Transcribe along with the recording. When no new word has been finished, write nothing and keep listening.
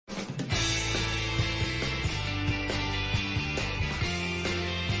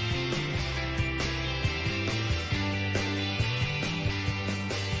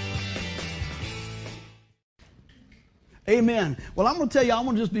Amen. Well, I'm going to tell you, I'm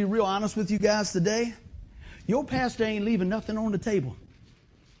going to just be real honest with you guys today. Your pastor ain't leaving nothing on the table.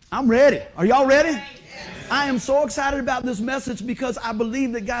 I'm ready. Are y'all ready? Yes. I am so excited about this message because I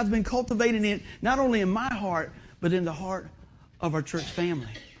believe that God's been cultivating it not only in my heart, but in the heart of our church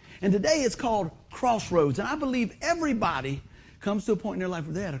family. And today it's called Crossroads. And I believe everybody comes to a point in their life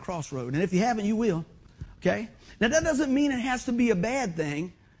where they're at a crossroad. And if you haven't, you will. Okay? Now, that doesn't mean it has to be a bad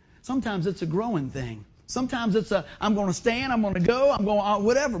thing. Sometimes it's a growing thing. Sometimes it's I'm going to stand, I'm going to go, I'm going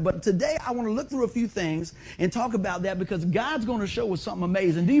whatever. But today I want to look through a few things and talk about that because God's going to show us something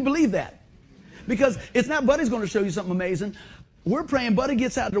amazing. Do you believe that? Because it's not Buddy's going to show you something amazing. We're praying Buddy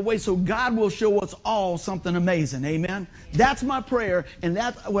gets out of the way so God will show us all something amazing. Amen? That's my prayer, and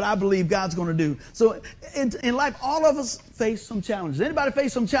that's what I believe God's going to do. So in life, all of us face some challenges. Anybody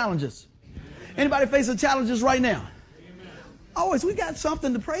face some challenges? Anybody facing challenges right now? Always, we got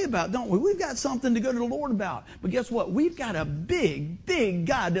something to pray about, don't we? We've got something to go to the Lord about. But guess what? We've got a big, big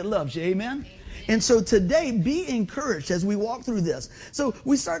God that loves you. Amen? And so today, be encouraged as we walk through this. So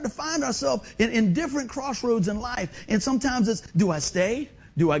we start to find ourselves in different crossroads in life. And sometimes it's, do I stay?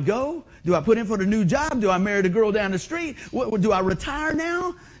 Do I go? Do I put in for the new job? Do I marry the girl down the street? Do I retire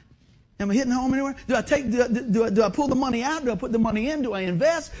now? Am I hitting home anywhere? Do I pull the money out? Do I put the money in? Do I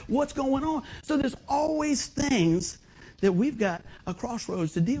invest? What's going on? So there's always things that we've got a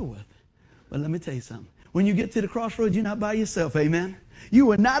crossroads to deal with. But let me tell you something. When you get to the crossroads, you're not by yourself. Amen.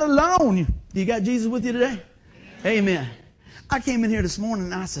 You are not alone. You got Jesus with you today? Amen. I came in here this morning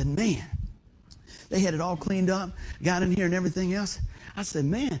and I said, man, they had it all cleaned up, got in here and everything else. I said,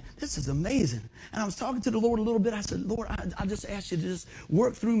 man, this is amazing. And I was talking to the Lord a little bit. I said, Lord, I just asked you to just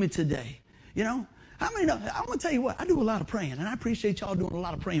work through me today. You know? I'm going to tell you what, I do a lot of praying, and I appreciate y'all doing a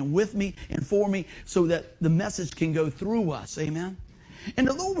lot of praying with me and for me so that the message can go through us. Amen? And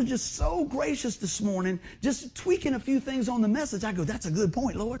the Lord was just so gracious this morning, just tweaking a few things on the message. I go, that's a good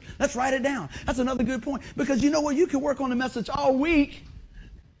point, Lord. Let's write it down. That's another good point. Because you know what? You can work on the message all week,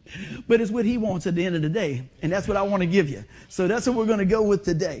 but it's what He wants at the end of the day. And that's what I want to give you. So that's what we're going to go with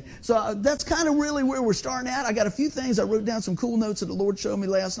today. So that's kind of really where we're starting at. I got a few things. I wrote down some cool notes that the Lord showed me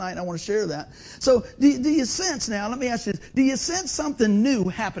last night, and I want to share that. So do you sense now, let me ask you this, do you sense something new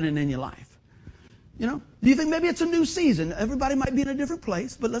happening in your life? You know, do you think maybe it's a new season? Everybody might be in a different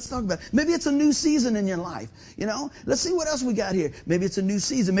place, but let's talk about it. Maybe it's a new season in your life. You know, let's see what else we got here. Maybe it's a new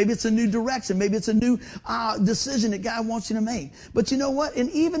season. Maybe it's a new direction. Maybe it's a new decision that God wants you to make. But you know what?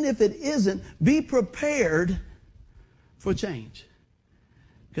 And even if it isn't, be prepared for change.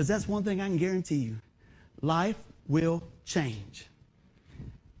 Because that's one thing I can guarantee you. Life will change.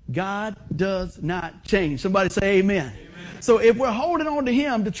 God does not change. Somebody say amen. So if we're holding on to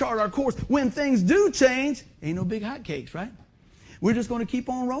Him to chart our course, when things do change, ain't no big hotcakes, right? We're just going to keep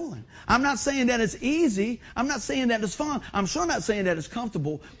on rolling. I'm not saying that it's easy. I'm not saying that it's fun. I'm sure not saying that it's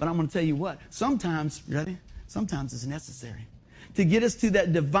comfortable. But I'm going to tell you what. Sometimes, ready? Sometimes it's necessary to get us to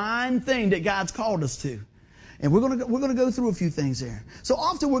that divine thing that God's called us to. And we're going to go through a few things there. So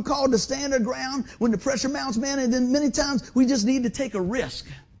often we're called to stand our ground when the pressure mounts, man. And then many times we just need to take a risk.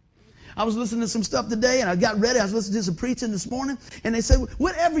 I was listening to some stuff today, and I got ready. I was listening to some preaching this morning, and they said,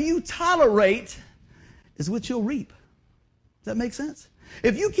 whatever you tolerate is what you'll reap. Does that make sense?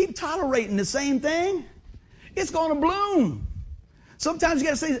 If you keep tolerating the same thing, it's going to bloom. Sometimes you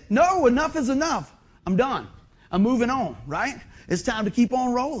got to say, no, enough is enough. I'm done. I'm moving on, right? It's time to keep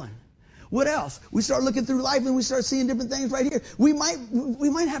on rolling. What else? We start looking through life, and we start seeing different things right here. We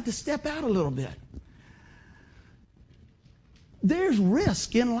might have to step out a little bit. There's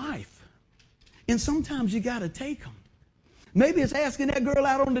risk in life. And sometimes you got to take them. Maybe it's asking that girl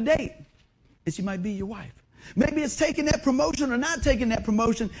out on the date, and she might be your wife. Maybe it's taking that promotion or not taking that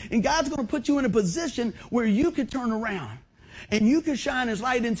promotion, and God's going to put you in a position where you can turn around and you can shine His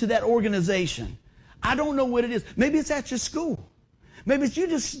light into that organization. I don't know what it is. Maybe it's at your school. Maybe it's you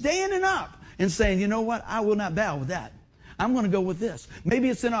just standing up and saying, you know what, I will not bow with that. I'm going to go with this. Maybe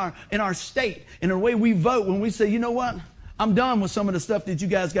it's in our state, in the way we vote, when we say, you know what, I'm done with some of the stuff that you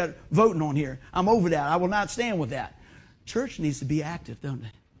guys got voting on here. I'm over that. I will not stand with that. Church needs to be active, don't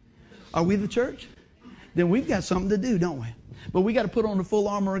they? Are we the church? Then we've got something to do, don't we? But we got to put on the full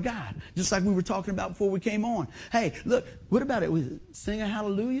armor of God, just like we were talking about before we came on. Hey, look, what about it? We sing a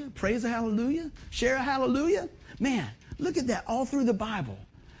hallelujah, praise a hallelujah, share a hallelujah. Man, look at that all through the Bible.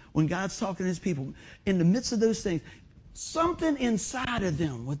 When God's talking to His people, in the midst of those things, something inside of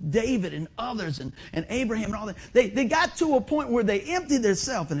them with David and others and Abraham and all that. They got to a point where they emptied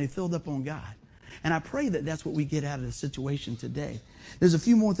themselves and they filled up on God. And I pray that that's what we get out of the situation today. There's a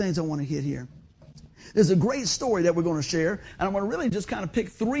few more things I want to hit here. There's a great story that we're going to share, and I'm going to really just kind of pick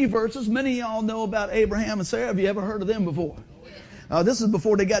 3 verses. Many of y'all know about Abraham and Sarah. Have you ever heard of them before? This is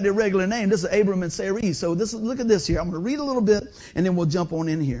before they got their regular name. This is Abram and Sarai. So look at this here. I'm going to read a little bit, and then we'll jump on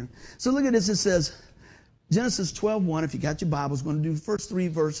in here. So look at this. It says, Genesis 12:1, if you got your Bibles, we're going to do the first 3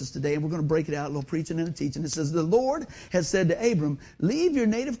 verses today, and we're going to break it out, a little preaching and a teaching. It says, the Lord has said to Abram, leave your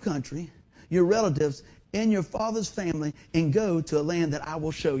native country, your relatives, and your father's family, and go to a land that I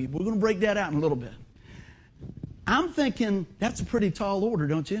will show you. We're going to break that out in a little bit. I'm thinking that's a pretty tall order,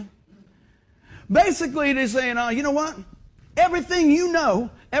 don't you? Basically, they're saying, you know what? Everything you know,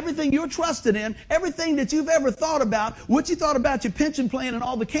 everything you're trusted in, everything that you've ever thought about, what you thought about your pension plan and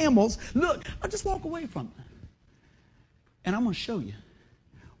all the camels, look, I'll just walk away from it. And I'm going to show you.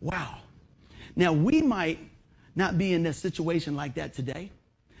 Wow. Now, we might not be in a situation like that today.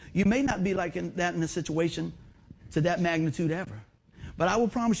 You may not be like in a situation to that magnitude ever. But I will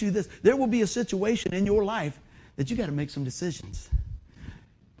promise you this. There will be a situation in your life that you got to make some decisions.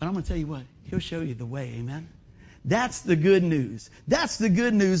 But I'm going to tell you what. He'll show you the way. Amen. That's the good news. That's the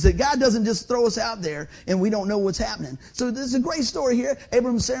good news, that God doesn't just throw us out there and we don't know what's happening. So there's a great story here.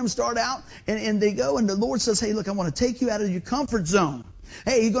 Abraham and Sarah start out and they go, and the Lord says, hey, look, I want to take you out of your comfort zone.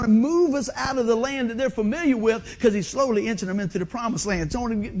 Hey, he's going to move us out of the land that they're familiar with, because he's slowly inching them into the promised land. He's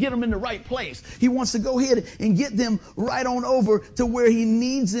going to get them in the right place. He wants to go ahead and get them right on over to where he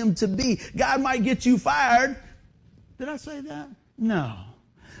needs them to be. God might get you fired. Did I say that? No.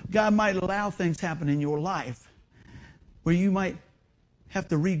 God might allow things happen in your life where you have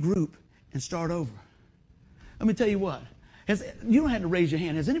to regroup and start over. Let me tell you what. You don't have to raise your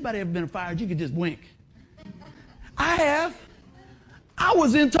hand. Has anybody ever been fired? You could just wink. I have. I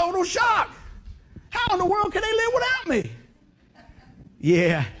was in total shock. How in the world can they live without me?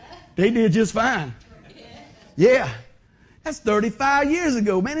 Yeah, they did just fine. Yeah, that's 35 years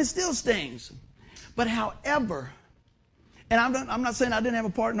ago. Man, it still stings. But however, and I'm not saying I didn't have a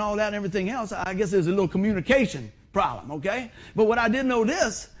part in all that and everything else. I guess there's a little communication problem, okay? But what I did know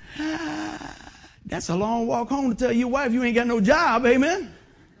this, that's a long walk home to tell your wife you ain't got no job, amen?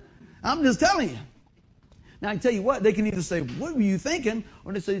 I'm just telling you. Now, I can tell you what, they can either say, what were you thinking?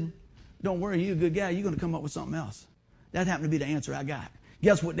 Or they say, don't worry, you're a good guy. You're going to come up with something else. That happened to be the answer I got.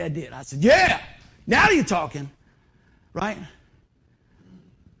 Guess what that did? I said, yeah, now you're talking, right?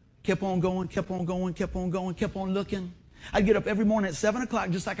 Kept on going, kept on going, kept on going, kept on looking. I'd get up every morning at 7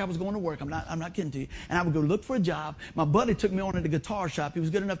 o'clock, just like I was going to work. I'm not kidding to you. And I would go look for a job. My buddy took me on to the guitar shop. He was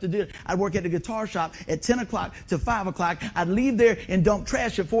good enough to do it. I'd work at the guitar shop at 10 o'clock to 5 o'clock. I'd leave there and dump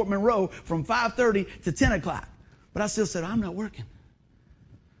trash at Fort Monroe from 5:30 to 10 o'clock. But I still said, I'm not working.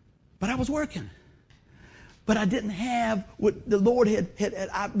 But I was working. But I didn't have what the Lord had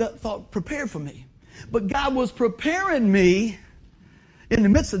I thought prepared for me. But God was preparing me in the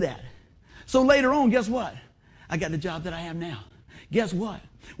midst of that. So later on, guess what? I got the job that I have now. Guess what?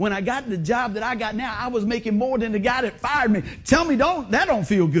 When I got the job that I got now, I was making more than the guy that fired me. Tell me, that don't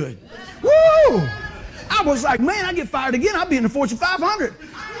feel good. Woo! I was like, man, I get fired again, I'll be in the Fortune 500.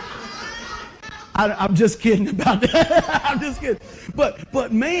 I'm just kidding about that. I'm just kidding.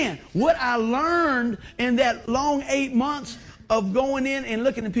 But man, what I learned in that long 8 months of going in and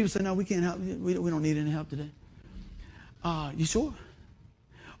looking at people saying, no, we can't help you. We don't need any help today. You sure?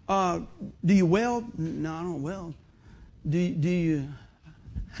 Do you weld? No, I don't weld. Do you?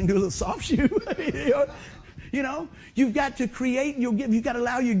 I can do a little soft shoe. You know, you've got to create your gift. You've got to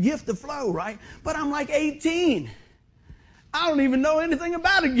allow your gift to flow, right? But I'm like 18. I don't even know anything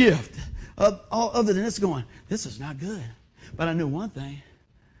about a gift other than this going, this is not good. But I knew one thing.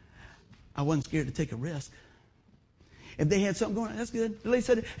 I wasn't scared to take a risk. If they had something going on, that's good. They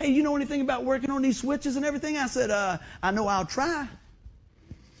said, hey, you know anything about working on these switches and everything? I said, I know, I'll try.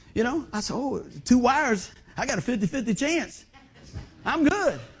 You know, I said, 2 wires, I got a 50-50 chance. I'm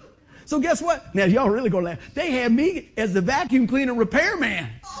good. So guess what? Now, y'all really going to laugh. They had me as the vacuum cleaner repairman.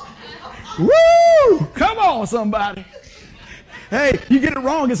 Woo! Come on, somebody. Hey, you get it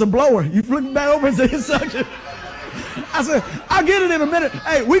wrong, it's a blower. You flip it back over and say it's suction. I said, I'll get it in a minute.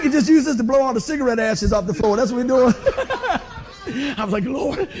 Hey, we can just use this to blow all the cigarette ashes off the floor. That's what we're doing. I was like,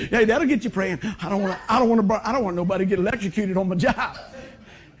 Lord, hey, that'll get you praying. I don't want nobody to get electrocuted on my job.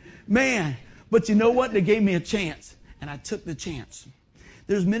 Man, but you know what? They gave me a chance, and I took the chance.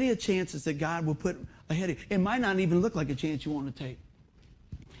 There's many a chances that God will put ahead of you. It might not even look like a chance you want to take.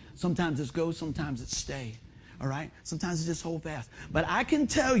 Sometimes it's go, sometimes it's stay. All right? Sometimes it's just hold fast. But I can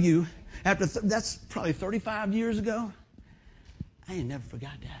tell you, that's probably 35 years ago, I ain't never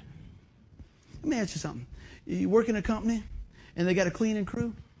forgot that. Let me ask you something. You work in a company, and they got a cleaning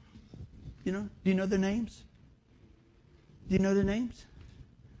crew? You know? Do you know their names? Do you know their names?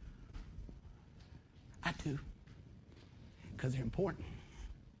 I do. Because they're important.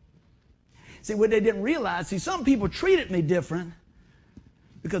 See, what they didn't realize, some people treated me different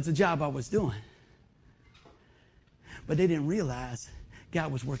because of the job I was doing. But they didn't realize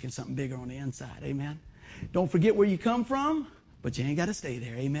God was working something bigger on the inside. Amen. Don't forget where you come from, but you ain't got to stay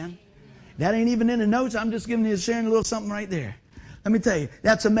there. Amen. That ain't even in the notes. I'm just sharing a little something right there. Let me tell you,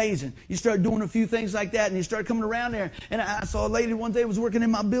 that's amazing. You start doing a few things like that, and you start coming around there. And I saw a lady one day was working in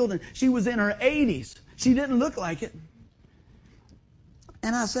my building. She was in her 80s. She didn't look like it.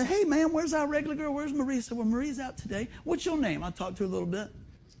 And I said, hey, man, where's our regular girl? Where's Marie? I said, well, Marie's out today. What's your name? I talked to her a little bit.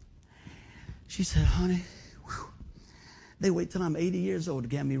 She said, honey, they wait till I'm 80 years old to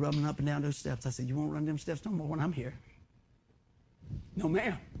get me rubbing up and down those steps. I said, you won't run them steps no more when I'm here. No,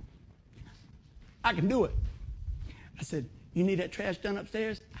 ma'am. I can do it. I said, you need that trash done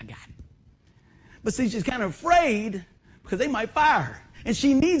upstairs? I got it. But see, she's kind of afraid because they might fire her. And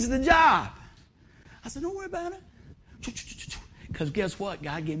she needs the job. I said, don't worry about it. Because guess what?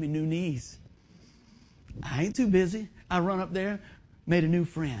 God gave me new knees. I ain't too busy. I run up there, made a new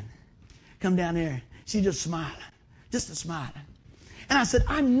friend. Come down there. She just smiling. Just a smiling. And I said,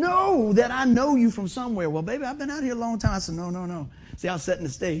 I know that I know you from somewhere. Well, baby, I've been out here a long time. I said, no. See, I was setting the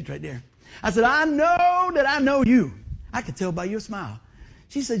stage right there. I said, I know that I know you. I could tell by your smile.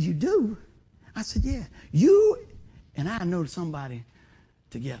 She said, you do? I said, yeah. You and I know somebody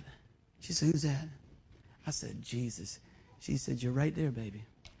together. She said, who's that? I said, Jesus. She said, you're right there, baby.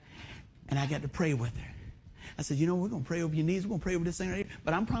 And I got to pray with her. I said, we're going to pray over your knees. We're going to pray over this thing right here.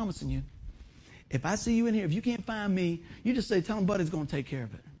 But I'm promising you, if I see you in here, if you can't find me, you just say, tell him Buddy's going to take care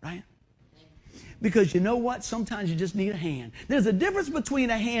of it, right? Because you know what? Sometimes you just need a hand. There's a difference between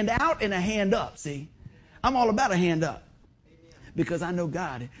a hand out and a hand up, see? I'm all about a hand up. Because I know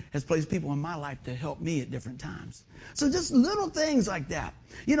God has placed people in my life to help me at different times. So just little things like that.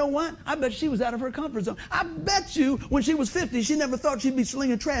 You know what? I bet she was out of her comfort zone. I bet you when she was 50, she never thought she'd be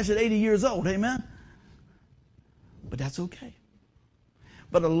slinging trash at 80 years old. Amen? But that's okay.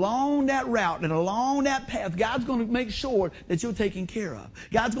 But along that route and along that path, God's going to make sure that you're taken care of.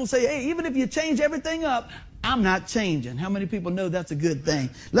 God's going to say, hey, even if you change everything up, I'm not changing. How many people know that's a good thing?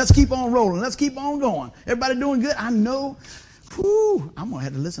 Let's keep on rolling. Let's keep on going. Everybody doing good? I know. Whew, I'm going to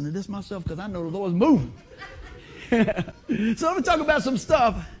have to listen to this myself because I know the Lord's moving. So let me talk about some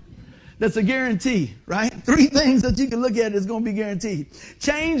stuff that's a guarantee, right? 3 things that you can look at is going to be guaranteed.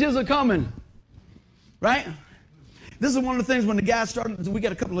 Change is a coming, right? This is one of the things when the guys started, we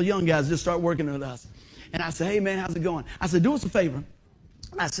got a couple of young guys just start working with us. And I said, hey, man, how's it going? I said, do us a favor.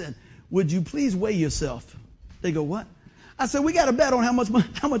 I said, would you please weigh yourself? They go, what? I said, we got to bet on how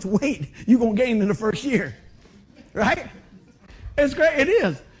much weight you're going to gain in the first year, right? It's great. It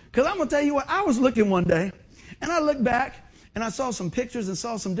is. Because I'm going to tell you what, I was looking one day, and I looked back, and I saw some pictures and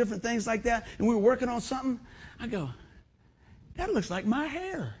saw some different things like that, and we were working on something. I go, that looks like my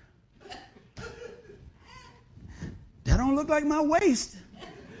hair. That don't look like my waist.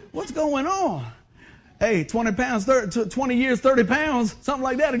 What's going on? Hey, 20 pounds, 20 years, 30 pounds, something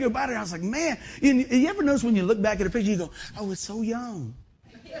like that. A good body. I was like, man, you ever notice when you look back at a picture, you go, I was so young.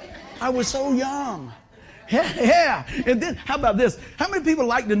 I was so young. Yeah. And then, how about this? How many people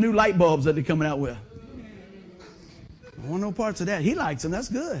like the new light bulbs that they're coming out with? I want no parts of that. He likes them. That's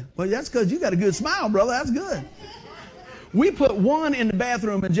good. Well, that's because you got a good smile, brother. That's good. We put one in the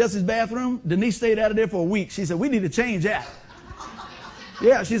bathroom, in Jesse's bathroom. Denise stayed out of there for a week. She said, we need to change that.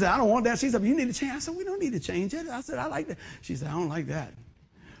 Yeah, she said, I don't want that. She said, you need to change. I said, we don't need to change it. I said, I like that. She said, I don't like that.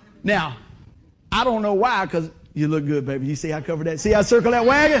 Now, I don't know why, because you look good, baby. You see I covered that? See I circle that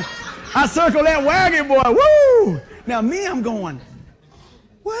wagon? I circle that wagon, boy. Woo! Now, me, I'm going,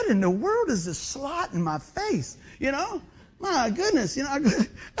 what in the world is this slot in my face? You know? My goodness. You know,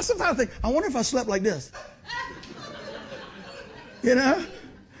 I sometimes think, I wonder if I slept like this. You know?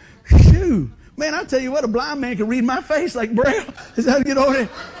 Phew. Man, I tell you what, a blind man can read my face like Braille. Is that get older?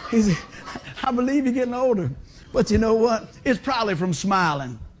 I believe you're getting older. But you know what? It's probably from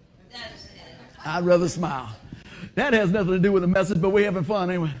smiling. I'd rather smile. That has nothing to do with the message, but we're having fun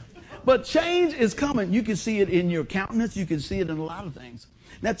anyway. But change is coming. You can see it in your countenance. You can see it in a lot of things.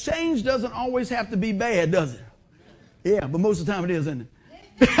 Now, change doesn't always have to be bad, does it? Yeah, but most of the time it is, isn't it?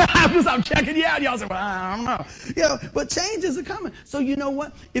 I'm checking you out. Y'all say, well, I don't know. You know, but change is coming. So you know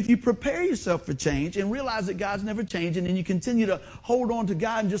what? If you prepare yourself for change and realize that God's never changing and you continue to hold on to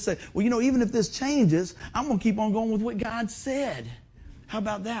God and just say, well, you know, even if this changes, I'm going to keep on going with what God said. How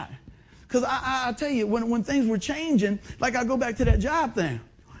about that? Because I tell you, when things were changing, like I go back to that job thing,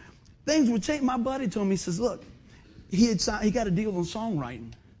 things would change. My buddy told me, he says, look, he got a deal on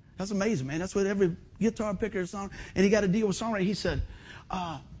songwriting. That's amazing, man. That's what every guitar picker song, and he got a deal with songwriting. He said,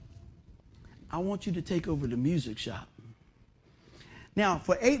 I want you to take over the music shop. Now,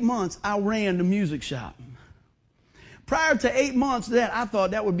 for 8 months, I ran the music shop. Prior to 8 months of that, I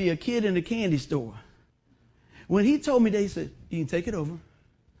thought that would be a kid in a candy store. When he told me that, he said, you can take it over.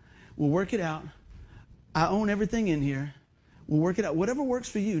 We'll work it out. I own everything in here. We'll work it out. Whatever works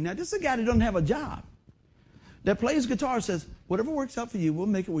for you. Now, this is a guy that doesn't have a job. That plays guitar, says, whatever works out for you, we'll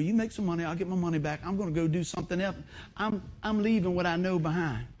make it where you make some money. I'll get my money back. I'm going to go do something else. I'm leaving what I know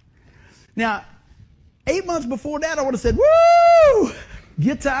behind. Now, 8 months before that, I would have said, woo!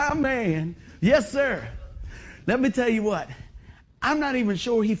 Guitar man. Yes, sir. Let me tell you what. I'm not even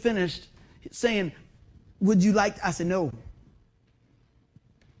sure he finished saying, would you like, I said, no.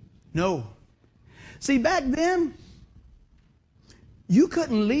 No. See, back then, you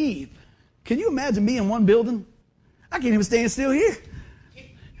couldn't leave. Can you imagine me in one building? I can't even stand still here.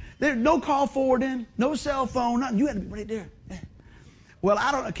 There's no call forwarding, no cell phone, nothing. You had to be right there. Well,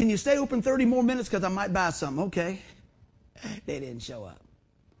 I don't know. Can you stay open 30 more minutes? Because I might buy something. Okay. They didn't show up.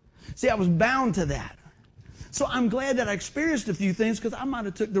 See, I was bound to that. So I'm glad that I experienced a few things because I might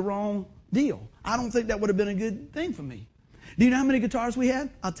have took the wrong deal. I don't think that would have been a good thing for me. Do you know how many guitars we had?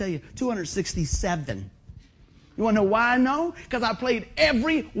 I'll tell you, 267. You want to know why I know? Because I played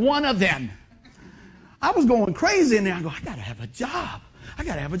every one of them. I was going crazy in there. I go, I got to have a job. I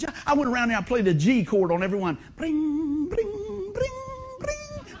got to have a job. I went around there. I played the G chord on every one. Bring, bring, bring,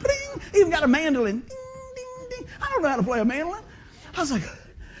 bring, bring. Even got a mandolin. Ding, ding, ding. I don't know how to play a mandolin. I was like,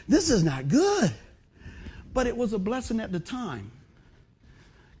 this is not good. But it was a blessing at the time.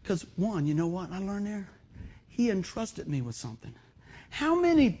 Because one, you know what I learned there? He entrusted me with something. How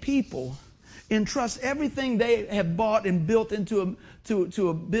many people entrust everything they have bought and built into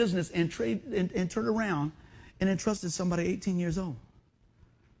a business and trade and turn around and entrusted somebody 18 years old?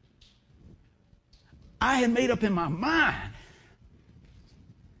 I had made up in my mind,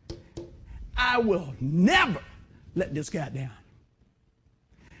 I will never let this guy down.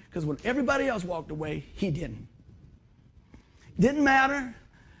 Because when everybody else walked away, he didn't. Didn't matter.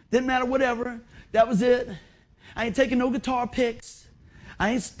 Didn't matter whatever. That was it. I ain't taking no guitar picks.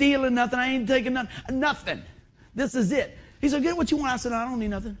 I ain't stealing nothing. I ain't taking nothing. Nothing. This is it. He said, get what you want. I said, I don't need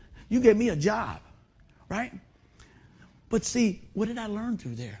nothing. You gave me a job. Right? But see, what did I learn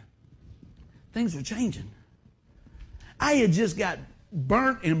through there? Things were changing. I had just got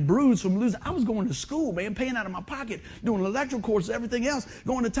burnt and bruised from losing. I was going to school, man, paying out of my pocket, doing electrical courses, everything else,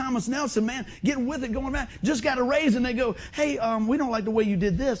 going to Thomas Nelson, man, getting with it, going back. Just got a raise, and they go, hey, we don't like the way you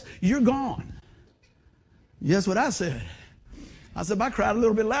did this. You're gone. Guess what I said? I said, I cried a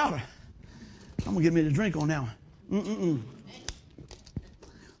little bit louder. I'm going to get me a drink on that one.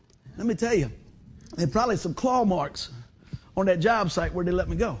 Let me tell you, there are probably some claw marks on that job site where they let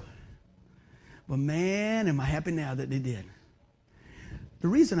me go. But man, am I happy now that they did. The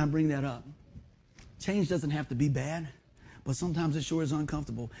reason I bring that up, change doesn't have to be bad, but sometimes it sure is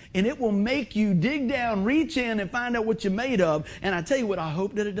uncomfortable. And it will make you dig down, reach in, and find out what you're made of. And I tell you what I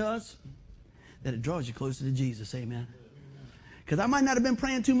hope that it does, that it draws you closer to Jesus. Amen. Because I might not have been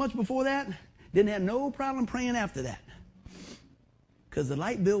praying too much before that. Didn't have no problem praying after that. Because the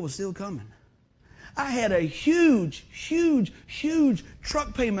light bill was still coming. I had a huge, huge, huge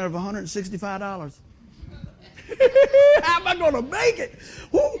truck payment of $165. How am I going to make it?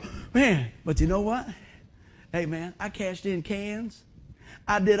 Woo, man, but you know what? Hey, man, I cashed in cans.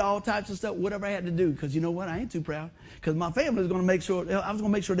 I did all types of stuff, whatever I had to do. Because you know what? I ain't too proud. Because my family was going to make sure, I was going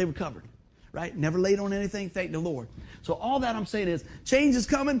to make sure they were covered. Right? Never laid on anything. Thank the Lord. So all that I'm saying is change is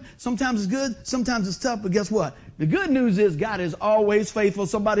coming. Sometimes it's good. Sometimes it's tough. But guess what? The good news is God is always faithful.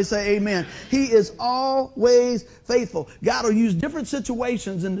 Somebody say amen. He is always faithful. God will use different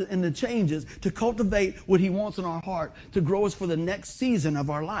situations in the changes to cultivate what he wants in our heart to grow us for the next season of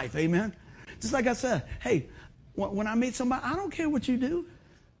our life. Amen. Just like I said, hey, when I meet somebody, I don't care what you do.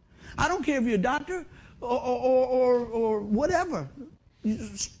 I don't care if you're a doctor or whatever. You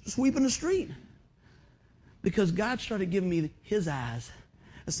sweeping the street. Because God started giving me his eyes.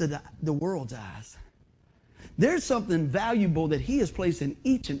 I said the world's eyes. There's something valuable that he has placed in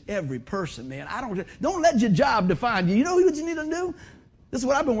each and every person, man. Don't let your job define you. You know what you need to do? This is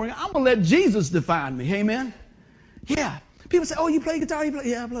what I've been working on. I'm going to let Jesus define me. Amen? Yeah. People say, oh, you play guitar?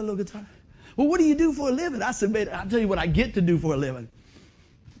 Yeah, I play a little guitar. Well, what do you do for a living? I said, man, I'll tell you what I get to do for a living.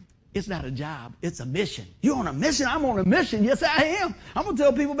 It's not a job. It's a mission. You're on a mission. I'm on a mission. Yes, I am. I'm going to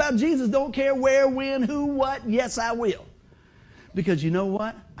tell people about Jesus. Don't care where, when, who, what. Yes, I will. Because you know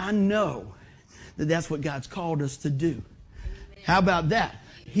what? I know that that's what God's called us to do. How about that?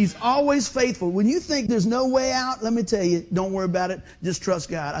 He's always faithful. When you think there's no way out, let me tell you, don't worry about it. Just trust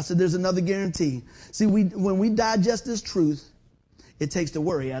God. I said there's another guarantee. See, when we digest this truth, it takes the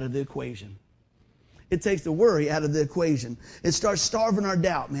worry out of the equation. It takes the worry out of the equation. It starts starving our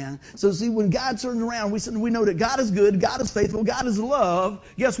doubt, man. So see, when God turns around, we know that God is good, God is faithful, God is love.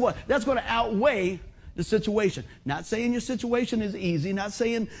 Guess what? That's going to outweigh the situation. Not saying your situation is easy. Not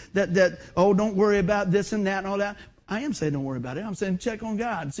saying that oh, don't worry about this and that and all that. I am saying don't worry about it. I'm saying check on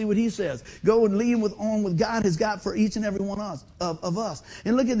God and see what He says. Go and lead on with God has got for each and every one of us.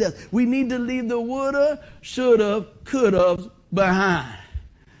 And look at this. We need to leave the woulda, shoulda, coulda behind.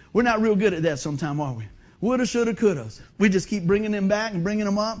 We're not real good at that sometimes, are we? Woulda, shoulda, coulda. We just keep bringing them back and bringing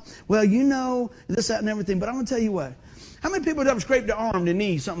them up. Well, you know, this, that, and everything. But I'm going to tell you what. How many people have ever scraped their arm, their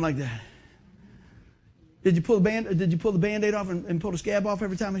knee, something like that? Did you pull the Band-Aid off and pull the scab off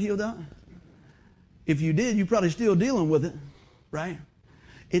every time it healed up? If you did, you're probably still dealing with it, right?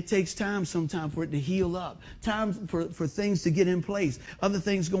 It takes time sometimes for it to heal up. Time for things to get in place. Other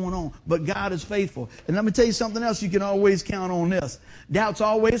things going on. But God is faithful. And let me tell you something else you can always count on this. Doubt's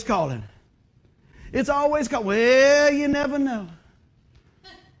always calling. It's always calling. Well, you never know.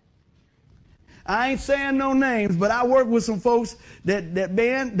 I ain't saying no names, but I work with some folks that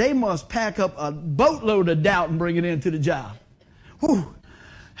man, they must pack up a boatload of doubt and bring it into the job. Whew,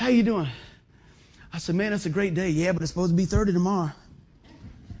 how you doing? I said, man, it's a great day. Yeah, but it's supposed to be 30 tomorrow.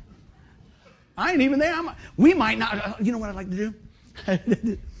 I ain't even there. We might not, you know what I'd like to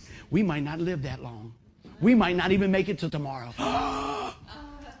do? We might not live that long. We might not even make it to tomorrow.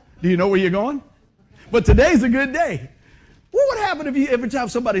 Do you know where you're going? But today's a good day. What would happen if every time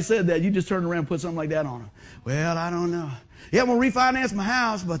somebody said that, you just turned around and put something like that on them? Well, I don't know. Yeah, I'm going to refinance my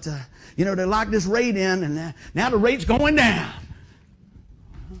house, but, they locked this rate in, and now the rate's going down.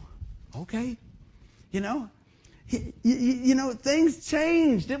 Okay. Things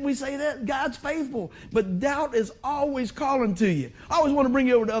change. Didn't we say that? God's faithful. But doubt is always calling to you. I always want to bring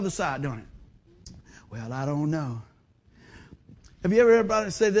you over to the other side, don't it? Well, I don't know. Have you ever heard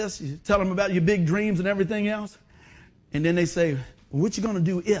everybody say this? You tell them about your big dreams and everything else. And then they say, well, what you going to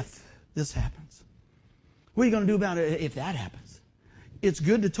do if this happens? What are you going to do about it if that happens? It's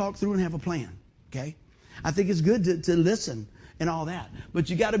good to talk through and have a plan, okay? I think it's good to listen and all that. But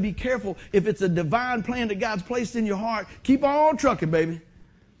you got to be careful. If it's a divine plan that God's placed in your heart, keep on trucking, baby.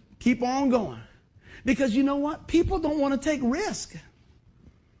 Keep on going. Because you know what? People don't want to take risk.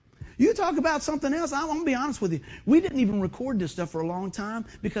 You talk about something else, I'm going to be honest with you. We didn't even record this stuff for a long time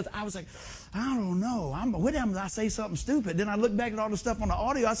because I was like, I don't know. What happens if I say something stupid? Then I look back at all the stuff on the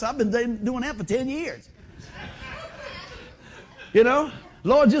audio. I said, I've been doing that for 10 years.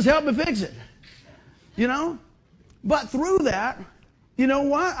 Lord, just help me fix it. But through that, you know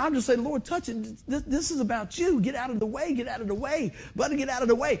what? I'll just say, Lord, touch it. This is about you. Get out of the way. Get out of the way. Buddy, get out of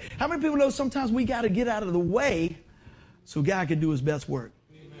the way. How many people know sometimes we got to get out of the way so God can do His best work?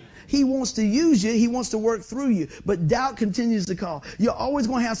 He wants to use you. He wants to work through you. But doubt continues to call. You're always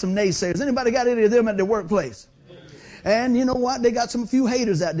going to have some naysayers. Anybody got any of them at their workplace? And you know what? They got some few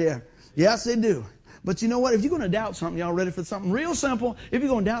haters out there. Yes, they do. But you know what? If you're going to doubt something, y'all ready for something real simple? If you're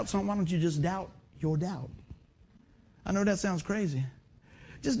going to doubt something, why don't you just doubt your doubt? I know that sounds crazy.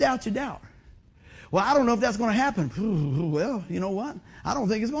 Just doubt your doubt. Well, I don't know if that's going to happen. Well, you know what? I don't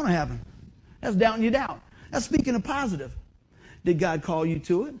think it's going to happen. That's doubting your doubt. That's speaking a positive. Did God call you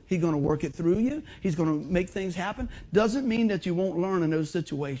to it? He's going to work it through you. He's going to make things happen. Doesn't mean that you won't learn in those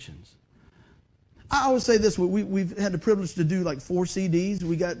situations. I always say this. We've had the privilege to do like 4 CDs.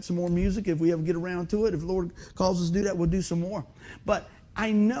 We got some more music. If we ever get around to it, if the Lord calls us to do that, we'll do some more. But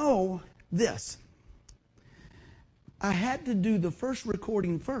I know this. I had to do the first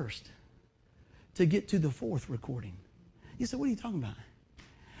recording first to get to the 4th recording. You say, what are you talking about?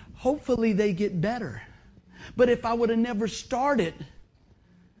 Hopefully they get better. But if I would have never started,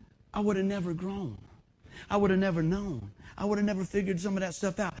 I would have never grown. I would have never known. I would have never figured some of that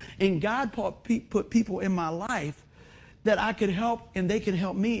stuff out. And God put people in my life that I could help and they could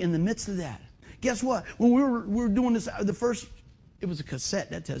help me in the midst of that. Guess what? When we were doing this, it was a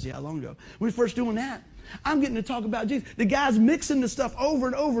cassette. That tells you how long ago. When we were first doing that, I'm getting to talk about Jesus. The guy's mixing the stuff over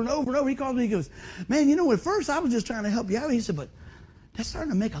and over and over and over. He calls me, he goes, man, at first I was just trying to help you out. He said, but that's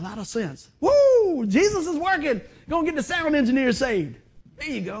starting to make a lot of sense. Woo! Jesus is working. Go get the sound engineer saved. There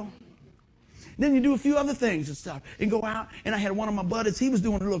you go. Then you do a few other things and stuff and go out. And I had one of my buddies. He was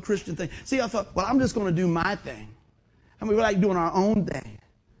doing a little Christian thing. See, I thought, well, I'm just going to do my thing. We like doing our own thing.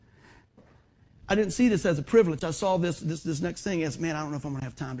 I didn't see this as a privilege. I saw this next thing as, man, I don't know if I'm going to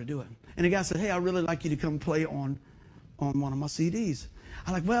have time to do it. And the guy said, hey, I'd really like you to come play on one of my CDs.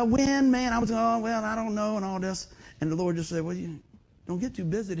 I'm like, well, when, man? I was going, oh, well, I don't know and all this. And the Lord just said, well, you don't get too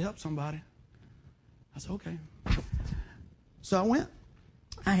busy to help somebody. I said, okay. So I went.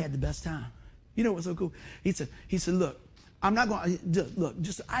 I had the best time. You know what's so cool? He said, look, I'm not going to, look,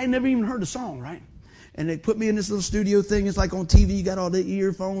 I never even heard the song, right? And they put me in this little studio thing. It's like on TV. You got all the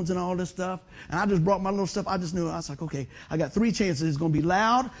earphones and all this stuff. And I just brought my little stuff. I just knew. I was like, okay, I got 3 chances. It's going to be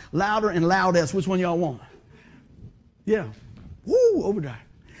loud, louder, and loudest. Which one y'all want? Yeah. Woo, overdrive.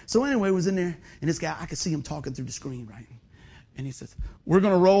 So anyway, I was in there. And this guy, I could see him talking through the screen, right? And he says, we're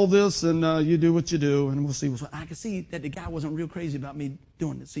going to roll this, and you do what you do, and we'll see what's what. I could see that the guy wasn't real crazy about me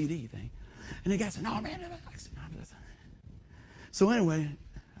doing the CD thing. And the guy said, no, man. So anyway,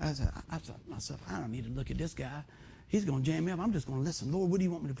 I thought to myself, I don't need to look at this guy. He's going to jam me up. I'm just going to listen. Lord, what do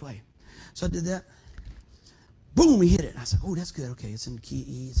you want me to play? So I did that. Boom, he hit it. I said, oh, that's good. Okay, it's in the key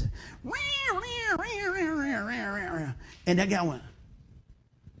E. He said, and that guy went,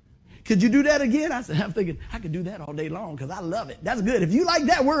 could you do that again? I said, I'm thinking, I could do that all day long because I love it. That's good. If you like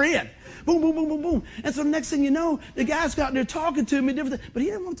that, we're in. Boom, boom, boom, boom, boom. And so the next thing you know, the guy's out there talking to me, different things. But he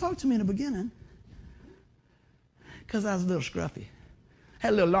didn't want to talk to me in the beginning because I was a little scruffy.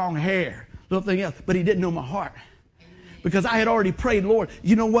 Had a little long hair, little thing else. But he didn't know my heart because I had already prayed, Lord,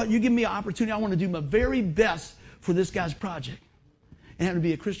 you know what? You give me an opportunity. I want to do my very best for this guy's project. And it had to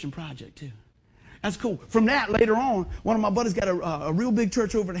be a Christian project, too. That's cool. From that, later on, one of my buddies got a real big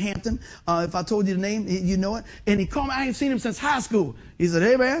church over in Hampton. If I told you the name, you know it. And he called me. I ain't seen him since high school. He said,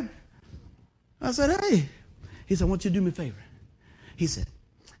 hey, man. I said, hey. He said, I want you to do me a favor. He said,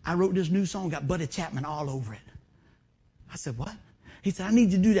 I wrote this new song, got Buddy Chapman all over it. I said, what? He said, I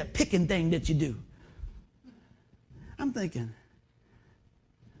need you to do that picking thing that you do. I'm thinking,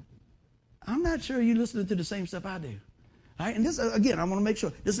 I'm not sure you're listening to the same stuff I do. Right? And this, again, I want to make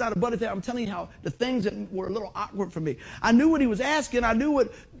sure. This is not a buddy thing. I'm telling you how the things that were a little awkward for me. I knew what he was asking. I knew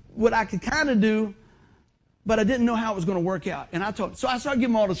what I could kind of do, but I didn't know how it was going to work out. And so I started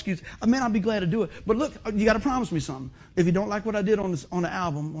giving him all the excuses. Man, I'll be glad to do it. But look, you got to promise me something. If you don't like what I did on the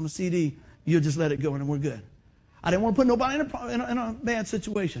album, on the CD, you'll just let it go and we're good. I didn't want to put nobody in a bad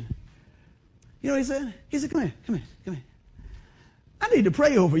situation. You know what he said? He said, come here. I need to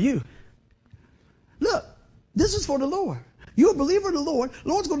pray over you. Look, this is for the Lord. You're a believer in the Lord. The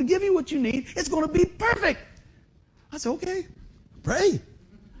Lord's going to give you what you need. It's going to be perfect. I said, okay, pray.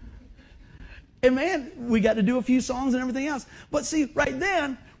 And man, we got to do a few songs and everything else. But see, right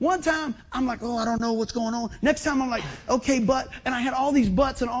then, one time, I'm like, oh, I don't know what's going on. Next time, I'm like, okay, but. And I had all these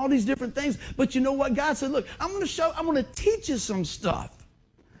buts and all these different things. But you know what? God said, look, I'm going to teach you some stuff.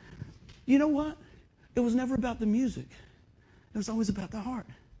 You know what? It was never about the music. It was always about the heart.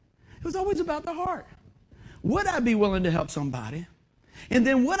 It was always about the heart. Would I be willing to help somebody? And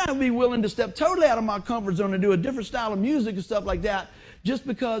then would I be willing to step totally out of my comfort zone and do a different style of music and stuff like that just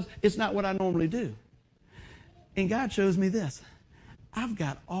because it's not what I normally do? And God shows me this. I've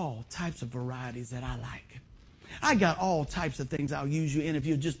got all types of varieties that I like. I got all types of things I'll use you in if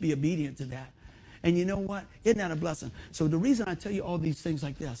you'll just be obedient to that. And you know what? Isn't that a blessing? So the reason I tell you all these things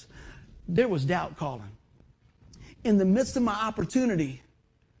like this, there was doubt calling. In the midst of my opportunity,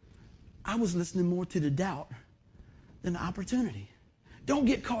 I was listening more to the doubt than the opportunity. Don't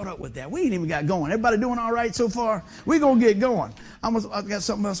get caught up with that. We ain't even got going. Everybody doing all right so far? We're going to get going. I've got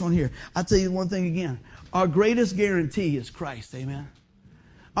something else on here. I'll tell you one thing again. Our greatest guarantee is Christ. Amen.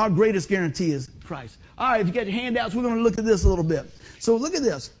 Our greatest guarantee is Christ. All right, if you got your handouts, we're going to look at this a little bit. So look at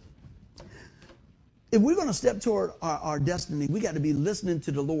this. If we're going to step toward our destiny, we got to be listening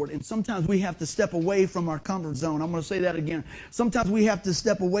to the Lord. And sometimes we have to step away from our comfort zone. I'm going to say that again. Sometimes we have to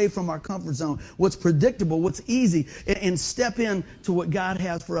step away from our comfort zone, what's predictable, what's easy, and step into what God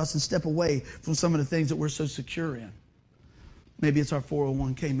has for us and step away from some of the things that we're so secure in. Maybe it's our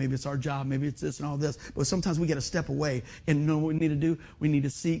 401k, maybe it's our job, maybe it's this and all this. But sometimes we got to step away. And you know what we need to do? We need to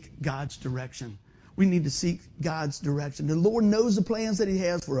seek God's direction. We need to seek God's direction. The Lord knows the plans that He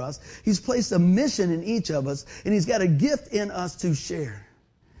has for us. He's placed a mission in each of us, and He's got a gift in us to share.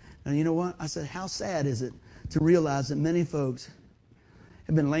 And you know what? I said, how sad is it to realize that many folks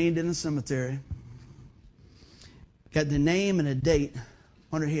have been laying in a cemetery, got the name and a date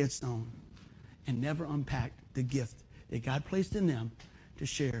on their headstone, and never unpacked the gift that God placed in them to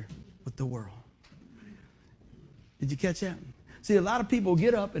share with the world. Did you catch that? See, a lot of people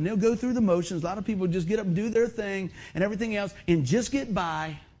get up and they'll go through the motions. A lot of people just get up and do their thing and everything else and just get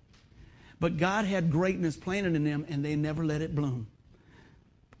by. But God had greatness planted in them and they never let it bloom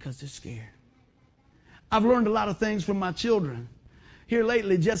because they're scared. I've learned a lot of things from my children. Here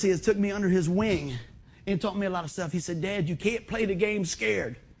lately, Jesse has took me under his wing and taught me a lot of stuff. He said, Dad, you can't play the game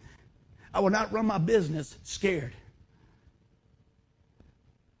scared. I will not run my business scared.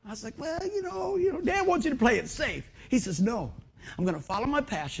 I was like, well, you know, Dad wants you to play it safe. He says, no. I'm going to follow my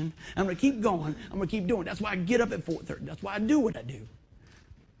passion. I'm going to keep going. I'm going to keep doing it. That's why I get up at 4:30. That's why I do what I do.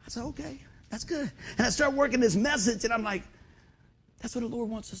 I said, okay, that's good. And I start working this message, and I'm like, that's what the Lord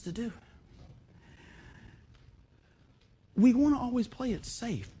wants us to do. we want to always play it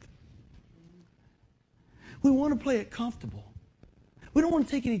safe. We want to play it comfortable. We don't want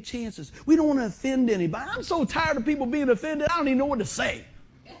to take any chances. We don't want to offend anybody. I'm so tired of people being offended, I don't even know what to say.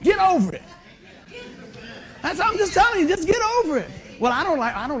 Get over it. I'm just telling you, just get over it. Well, I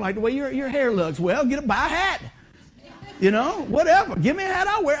don't like the way your hair looks. Well, buy a hat. Whatever. Give me a hat,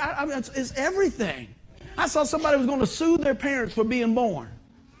 I'll wear it. It's everything. I saw somebody was going to sue their parents for being born.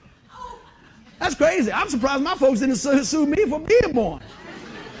 That's crazy. I'm surprised my folks didn't sue me for being born.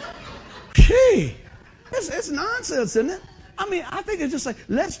 Gee, it's nonsense, isn't it? I think it's just like,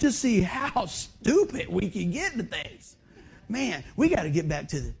 let's just see how stupid we can get into things. Man, we got to get back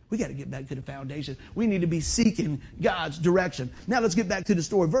to the foundation. We need to be seeking God's direction. Now let's get back to the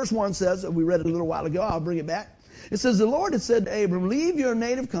story. Verse 1 says, we read it a little while ago, I'll bring it back. It says, the Lord had said to Abram, leave your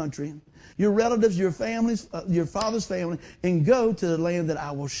native country, your relatives, your families, your father's family, and go to the land that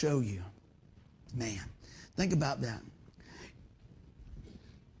I will show you. Man, think about that.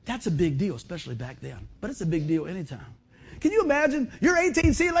 That's a big deal, especially back then. But it's a big deal anytime. Can you imagine? You're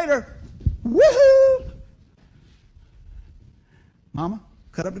 18, see you later. Woohoo! Mama,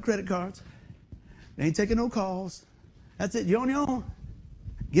 cut up the credit cards. They ain't taking no calls. That's it. You're on your own.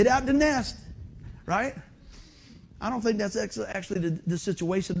 Get out the nest. Right? I don't think that's actually the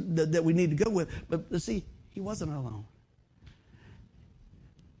situation that we need to go with. But see, he wasn't alone.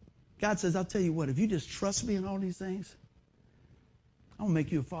 God says, I'll tell you what, if you just trust me in all these things, I'm going to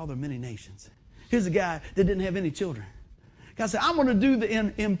make you a father of many nations. Here's a guy that didn't have any children. God said, I'm going to do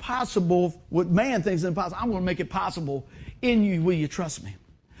the impossible, what man thinks is impossible. I'm going to make it possible in you. Will you trust me?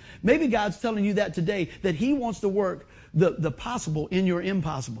 Maybe God's telling you that today, that he wants to work the possible in your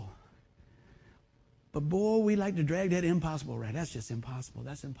impossible. But boy, we like to drag that impossible right. That's just impossible.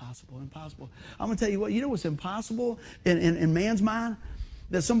 That's impossible. Impossible. I'm going to tell you what, what's impossible in man's mind?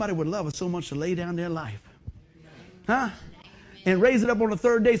 That somebody would love us so much to lay down their life. Huh? And raise it up on the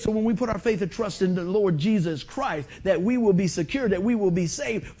third day, so when we put our faith and trust in the Lord Jesus Christ, that we will be secure, that we will be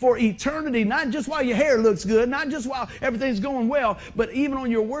saved for eternity, not just while your hair looks good, not just while everything's going well, but even on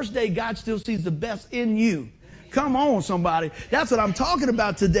your worst day, God still sees the best in you. Come on, somebody. That's what I'm talking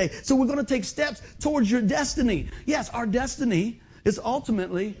about today. So we're going to take steps towards your destiny. Yes, our destiny is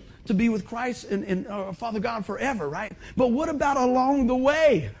ultimately to be with Christ and Father God forever, right? But what about along the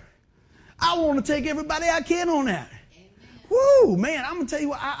way? I want to take everybody I can on that. Woo, man, I'm going to tell you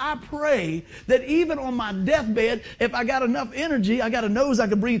what, I pray that even on my deathbed, if I got enough energy, I got a nose I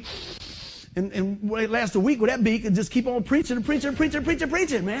can breathe, and when it lasts a week with that beak, and just keep on preaching and preaching and preaching and preaching and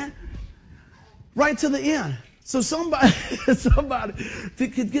preaching, man. Right to the end. So somebody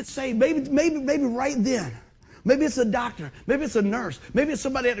could get saved, maybe right then. Maybe it's a doctor. Maybe it's a nurse. Maybe it's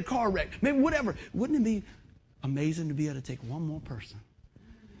somebody at a car wreck. Maybe whatever. Wouldn't it be amazing to be able to take one more person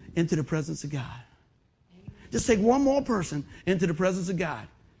into the presence of God? Just take one more person into the presence of God.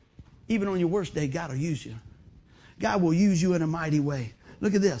 Even on your worst day, God will use you. God will use you in a mighty way.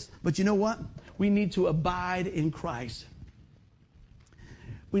 Look at this. But you know what? We need to abide in Christ.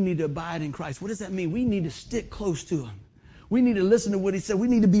 We need to abide in Christ. What does that mean? We need to stick close to him. We need to listen to what he said. We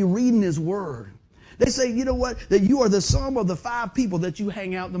need to be reading his word. They say, you know what? That you are the sum of the 5 people that you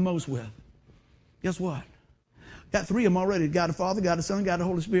hang out the most with. Guess what? Got 3 of them already. God the Father, God the Son, God the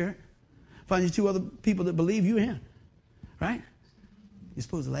Holy Spirit. Find you 2 other people that believe you in. Right? You're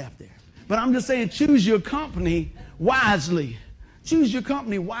supposed to laugh there. But I'm just saying, choose your company wisely. Choose your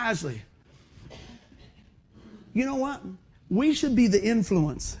company wisely. You know what? We should be the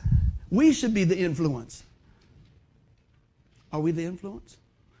influence. We should be the influence. Are we the influence?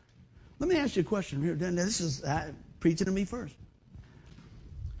 Let me ask you a question here. This is preaching to me first.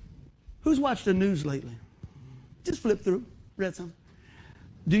 Who's watched the news lately? Just flip through, read something.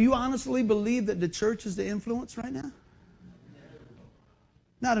 Do you honestly believe that the church is the influence right now?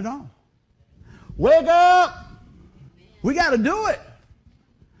 Not at all. Wake up! We got to do it.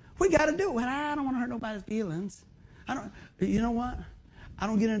 We got to do it. Well, I don't want to hurt nobody's feelings. You know what? I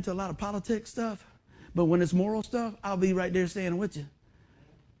don't get into a lot of politics stuff, but when it's moral stuff, I'll be right there standing with you.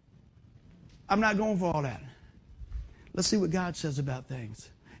 I'm not going for all that. Let's see what God says about things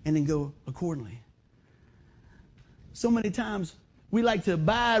and then go accordingly. So many times we like to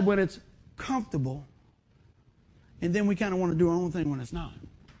abide when it's comfortable, and then we kind of want to do our own thing when it's not.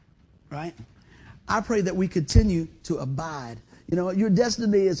 Right? I pray that we continue to abide. You know, your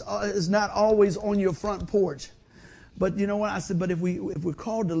destiny is not always on your front porch. But you know what? I said, but if we're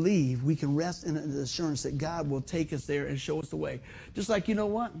called to leave, we can rest in the assurance that God will take us there and show us the way. Just like, you know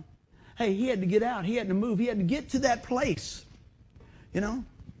what? Hey, he had to get out. He had to move. He had to get to that place. You know?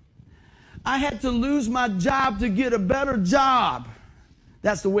 I had to lose my job to get a better job.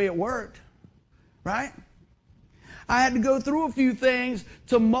 That's the way it worked. Right? I had to go through a few things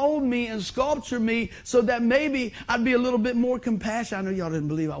to mold me and sculpture me so that maybe I'd be a little bit more compassionate. I know y'all didn't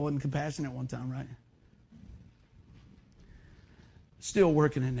believe I wasn't compassionate at one time, right? Still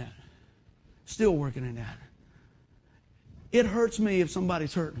working in that. Still working in that. It hurts me if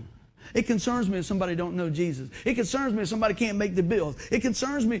somebody's hurting. It concerns me if somebody don't know Jesus. It concerns me if somebody can't make the bills. It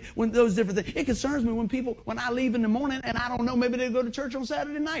concerns me when those different things. It concerns me when I leave in the morning and I don't know, maybe they go to church on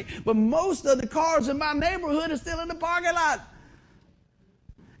Saturday night. But most of the cars in my neighborhood are still in the parking lot.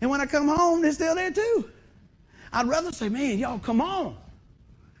 And when I come home, they're still there too. I'd rather say, man, y'all come on.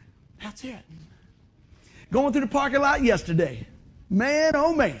 That's it. Going through the parking lot yesterday. Man,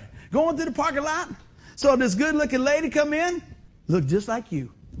 oh man. Going through the parking lot. So this good looking lady come in, looked just like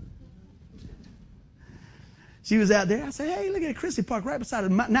you. She was out there. I said, hey, look at Chrissy parked right beside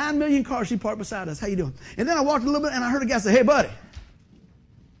us. 9 million cars she parked beside us. How you doing? And then I walked a little bit and I heard a guy say, hey, buddy.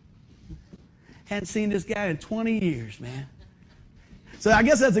 Hadn't seen this guy in 20 years, man. So I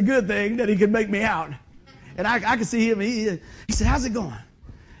guess that's a good thing that he could make me out. And I could see him. He said, how's it going?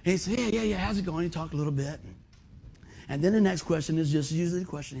 And he said, yeah, how's it going? He talked a little bit. And then the next question is just usually the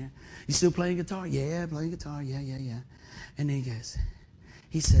question here. You still playing guitar? Yeah, playing guitar. Yeah. And then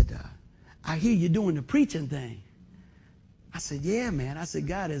he said, I hear you doing the preaching thing. I said, yeah, man. I said,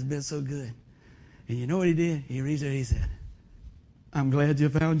 God has been so good. And you know what he did? He reached there, he said, I'm glad you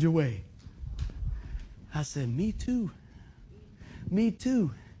found your way. I said, me too. Me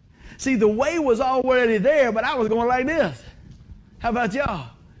too. See, the way was already there, but I was going like this. How about y'all?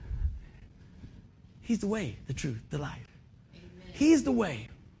 He's the way, the truth, the life. Amen. He's the way.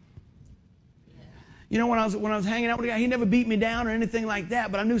 You know, when I was hanging out with the guy, he never beat me down or anything like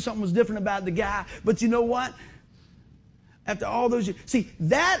that, but I knew something was different about the guy. But you know what? After all those years, see,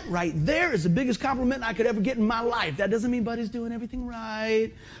 that right there is the biggest compliment I could ever get in my life. That doesn't mean Buddy's doing everything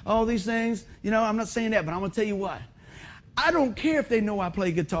right, all these things. You know, I'm not saying that, but I'm going to tell you what. I don't care if they know I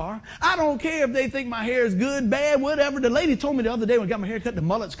play guitar. I don't care if they think my hair is good, bad, whatever. The lady told me the other day when I got my hair cut, the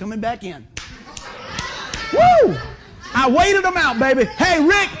mullet's coming back in. Woo! I waited them out, baby. Hey,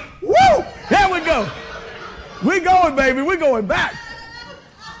 Rick, woo! There we go. We're going, baby. We're going back.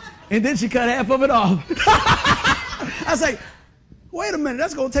 And then she cut half of it off. I say, wait a minute.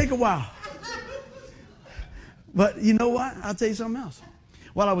 That's going to take a while. But you know what? I'll tell you something else.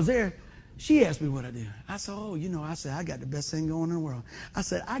 While I was there, she asked me what I do. I said, I got the best thing going in the world. I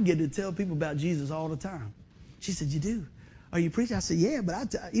said, I get to tell people about Jesus all the time. She said, you do? Are you preaching? I said, yeah,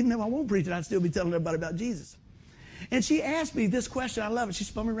 but even if I won't preach it, I'd still be telling everybody about Jesus. And she asked me this question. I love it. She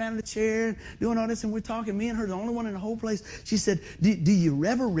spun me around in the chair, doing all this, and we're talking. Me and her, the only one in the whole place. She said, do you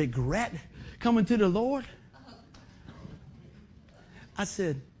ever regret coming to the Lord? I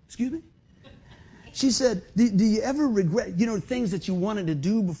said, excuse me? She said, do you ever regret, things that you wanted to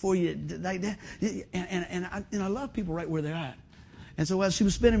do before you did like that? And I love people right where they're at. And so as she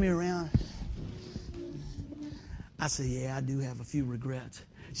was spinning me around, I said, yeah, I do have a few regrets.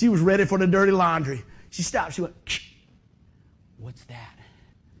 She was ready for the dirty laundry. She stopped. She went, what's that?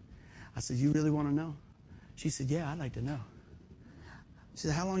 I said, you really want to know? She said, yeah, I'd like to know. She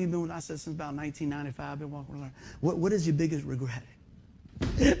said, how long have you been with us? I said, since about 1995, I've been walking with her. What is your biggest regret?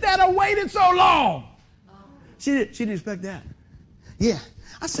 That I waited so long. She didn't expect that. Yeah.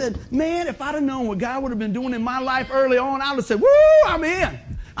 I said, man, if I'd have known what God would have been doing in my life early on, I would have said, woo, I'm in.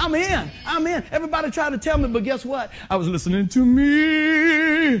 Everybody tried to tell me, but guess what? I was listening to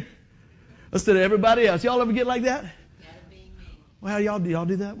me instead of everybody else. Y'all ever get like that? Well, do y'all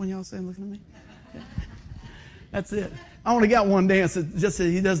do that when y'all say, looking at me? Yeah. That's it. I only got one dance that just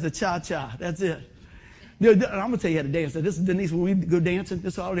says he does the cha-cha. That's it. I'm going to tell you how to dance. This is Denise, when we go dancing,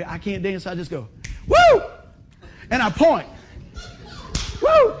 this already, I can't dance, so I just go, woo! And I point.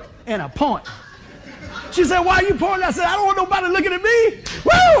 Woo! And I point. She said, why are you pointing? I said, I don't want nobody looking at me.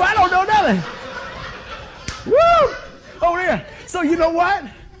 Woo! I don't know nothing. Woo! Over there. So you know what?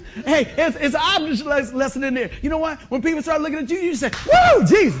 Hey, it's an object lesson in there. You know what? When people start looking at you, you say, woo,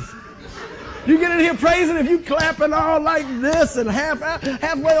 Jesus. You get in here praising, if you clapping all like this and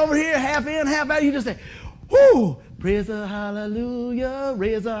halfway over here, half in, half out, you just say, woo, praise the hallelujah,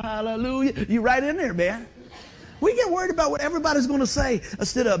 raise the hallelujah. You right in there, man. We get worried about what everybody's going to say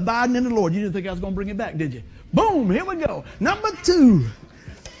instead of abiding in the Lord. You didn't think I was going to bring it back, did you? Boom, here we go. Number 2.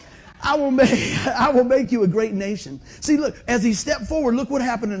 I will make you a great nation. See, look, as he stepped forward, look what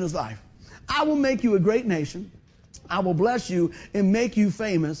happened in his life. I will make you a great nation. I will bless you and make you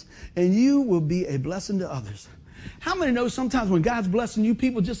famous, and you will be a blessing to others. How many know sometimes when God's blessing you,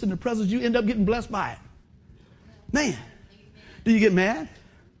 people just in the presence, you end up getting blessed by it? Man, do you get mad?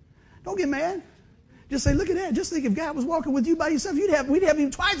 Don't get mad. Just say, look at that. Just think if God was walking with you by yourself, we'd have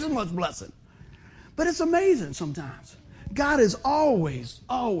even twice as much blessing. But it's amazing sometimes. God is always,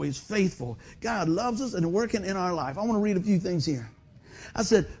 always faithful. God loves us and working in our life. I want to read a few things here. I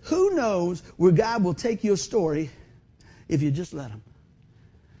said, who knows where God will take your story if you just let him?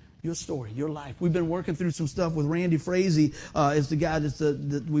 Your story, your life. We've been working through some stuff with Randy Frazee. Is the guy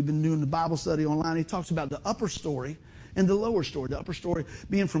that we've been doing the Bible study online. He talks about the upper story and the lower story. The upper story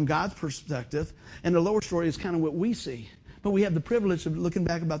being from God's perspective, and the lower story is kind of what we see. But we have the privilege of looking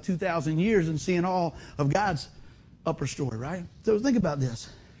back about 2,000 years and seeing all of God's upper story, right? So think about this.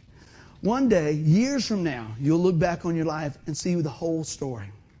 One day, years from now, you'll look back on your life and see the whole story.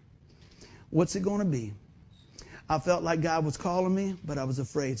 What's it going to be? I felt like God was calling me, but I was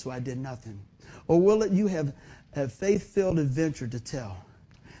afraid, so I did nothing. Or will it you have a faith-filled adventure to tell?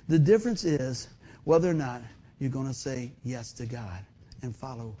 The difference is whether or not you're going to say yes to God and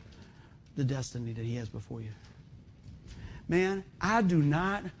follow the destiny that he has before you. Man, I do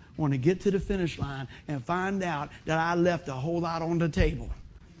not want to get to the finish line and find out that I left a whole lot on the table.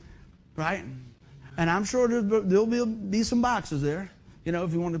 Right? And I'm sure there'll be some boxes there,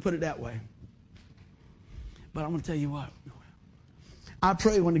 if you want to put it that way. But I'm going to tell you what. I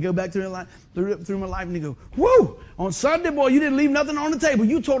pray when they go back through my life and they go, whoo, on Sunday, boy, you didn't leave nothing on the table.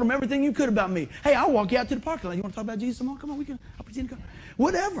 You told them everything you could about me. Hey, I'll walk you out to the parking lot. You want to talk about Jesus some more? Come on, I'll pretend to go.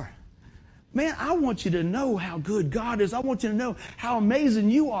 Whatever. Man, I want you to know how good God is. I want you to know how amazing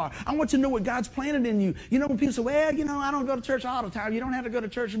you are. I want you to know what God's planted in you. When people say, well, I don't go to church all the time. You don't have to go to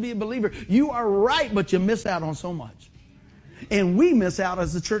church to be a believer. You are right, but you miss out on so much. And we miss out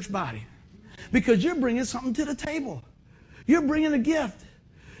as the church body because you're bringing something to the table. You're bringing a gift.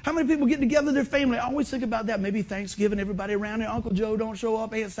 How many people get together with their family? I always think about that. Maybe Thanksgiving, everybody around there. Uncle Joe don't show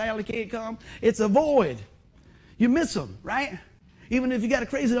up. Aunt Sally can't come. It's a void. You miss them, right? Even if you got a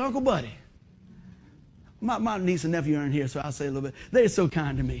crazy Uncle Buddy. My niece and nephew aren't here, so I'll say a little bit. They're so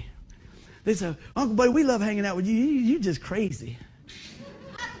kind to me. They say, Uncle Buddy, we love hanging out with you. You're just crazy.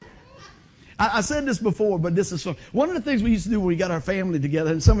 I said this before, but this is fun. One of the things we used to do when we got our family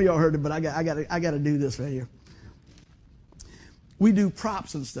together, and some of y'all heard it, but I got to do this right here. We do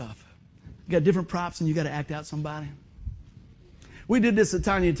props and stuff. You got different props, and you got to act out somebody. We did this at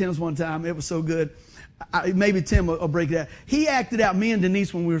Tanya and Tim's one time. It was so good. Maybe Tim will break that. He acted out me and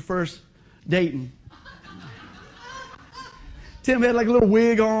Denise when we were first dating. Tim had like a little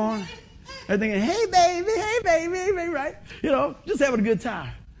wig on. And thinking, hey, baby, right? Just having a good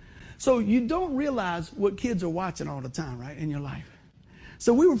time. So you don't realize what kids are watching all the time, right, in your life.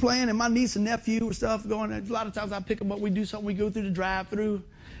 So we were playing, and my niece and nephew and stuff going. A lot of times I pick them up. We do something. We go through the drive-through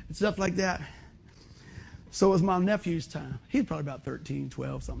and stuff like that. So it was my nephew's time. He's probably about 13,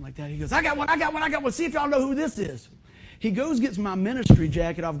 12, something like that. He goes, I got one. See if y'all know who this is. He goes, gets my ministry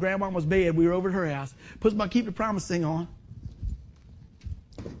jacket off Grandmama's bed. We were over at her house. Puts my Keep the Promise thing on.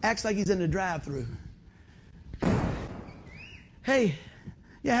 Acts like he's in the drive-thru. Hey,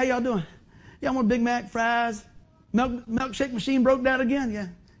 yeah, how y'all doing? Yeah, I want a Big Mac, fries. Milkshake machine broke down again? Yeah.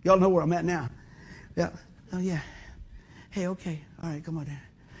 Y'all know where I'm at now. Yeah. Oh, yeah. Hey, okay. All right, come on down.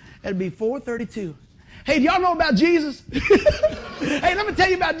 It'll be 4:32. Hey, do y'all know about Jesus? Hey, let me tell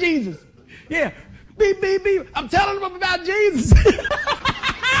you about Jesus. Yeah. Beep, beep, beep. I'm telling them about Jesus.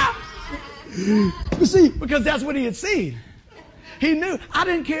 You see, because that's what he had seen. He knew. I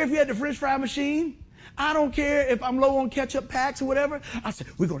didn't care if you had the French fry machine. I don't care if I'm low on ketchup packs or whatever. I said,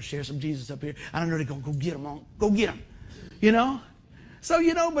 we're going to share some Jesus up here. I don't know they're going to go get him. Go get him. So,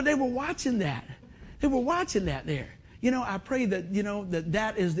 but they were watching that. They were watching that there. I pray that,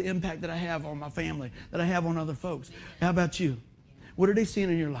 that is the impact that I have on my family, that I have on other folks. How about you? What are they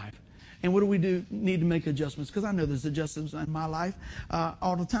seeing in your life? And what do we need to make adjustments? Because I know there's adjustments in my life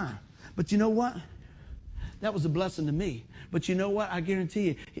all the time. But you know what? That was a blessing to me. But you know what? I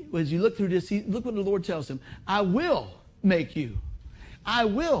guarantee you, as you look through this, look what the Lord tells him. I will make you. I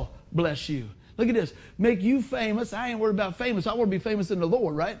will bless you. Look at this. Make you famous. I ain't worried about famous. I want to be famous in the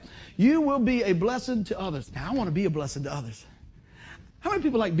Lord, right? You will be a blessing to others. Now, I want to be a blessing to others. How many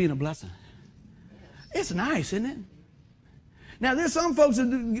people like being a blessing? It's nice, isn't it? Now, there's some folks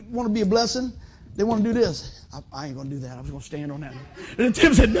that want to be a blessing. They want to do this. I ain't going to do that. I was going to stand on that. And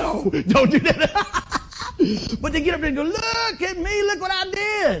Tim said, no, don't do that. But they get up there and go, look at me, look what I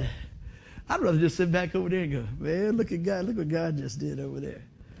did. I'd rather just sit back over there and go, man, look at God, look what God just did over there.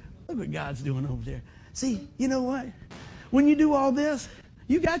 Look what God's doing over there. See, you know what? When you do all this,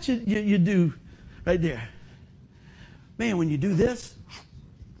 you got your do right there. Man, when you do this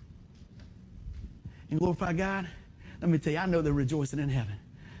and glorify God, let me tell you, I know they're rejoicing in heaven.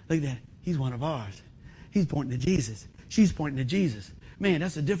 Look at that. He's one of ours. He's pointing to Jesus. She's pointing to Jesus. Man,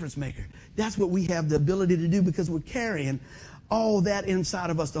 that's a difference maker. That's what we have the ability to do because we're carrying all that inside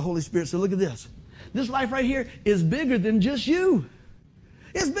of us, the Holy Spirit. So look at this. This life right here is bigger than just you.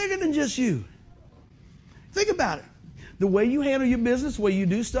 It's bigger than just you. Think about it. The way you handle your business, the way you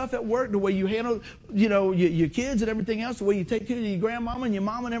do stuff at work, the way you handle, your kids and everything else, the way you take care of your grandmama and your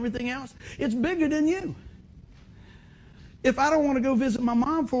mom and everything else, it's bigger than you. If I don't want to go visit my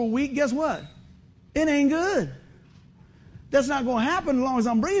mom for a week, guess what? It ain't good. That's not going to happen as long as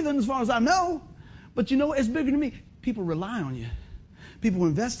I'm breathing, as far as I know. But it's bigger than me. People rely on you. People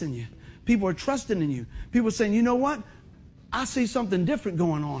invest in you. People are trusting in you. People are saying, you know what? I see something different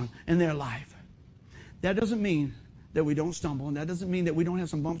going on in their life. That doesn't mean that we don't stumble, and that doesn't mean that we don't have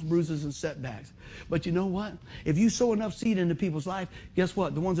some bumps, bruises, and setbacks. But you know what? If you sow enough seed into people's life, guess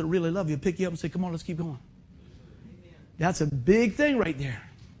what? The ones that really love you pick you up and say, come on, let's keep going. Amen. That's a big thing right there.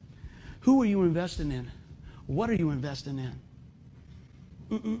 Who are you investing in? What are you investing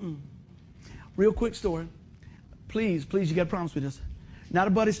in? Real quick story. Please, you got to promise me this. Not a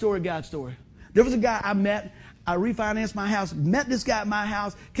buddy story, God story. There was a guy I met. I refinanced my house, met this guy at my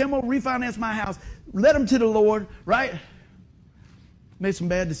house, came over, refinanced my house, led him to the Lord, right? Made some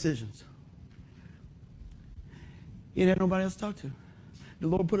bad decisions. He didn't have nobody else to talk to. The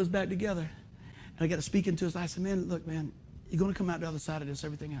Lord put us back together. And I got to speaking to us. I said, man, look, man, you're going to come out the other side of this,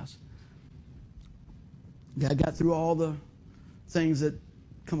 everything else. I got through all the things that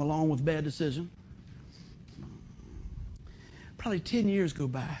come along with bad decision. Probably 10 years go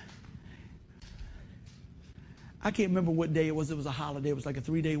by. I can't remember what day it was. It was a holiday. It was like a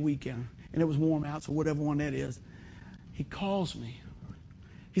 3-day weekend. And it was warm out, so whatever one that is. He calls me.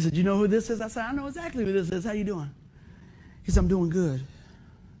 He said, you know who this is? I said, I know exactly who this is. How you doing? He said, I'm doing good.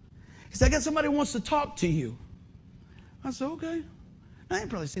 He said, I got somebody who wants to talk to you. I said, okay. I ain't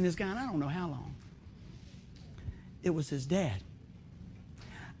probably seen this guy in I don't know how long. It was his dad.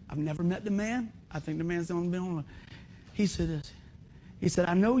 I've never met the man. I think the man's only been on. He said this. He said,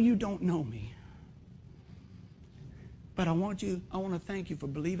 I know you don't know me. But I want to thank you for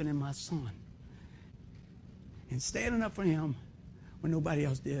believing in my son and standing up for him when nobody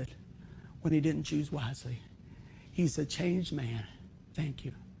else did, when he didn't choose wisely. He's a changed man. Thank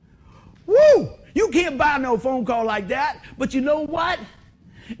you. Woo! You can't buy no phone call like that. But you know what?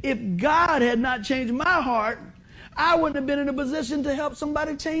 If God had not changed my heart, I wouldn't have been in a position to help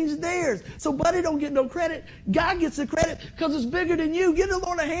somebody change theirs. So, buddy, don't get no credit. God gets the credit because it's bigger than you. Give the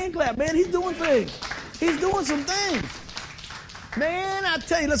Lord a hand clap, man. He's doing things. He's doing some things. Man, I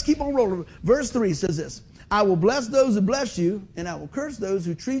tell you, let's keep on rolling. Verse 3 says this. I will bless those who bless you, and I will curse those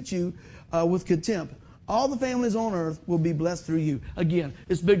who treat you with contempt. All the families on earth will be blessed through you. Again,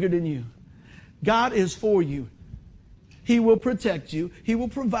 it's bigger than you. God is for you. He will protect you. He will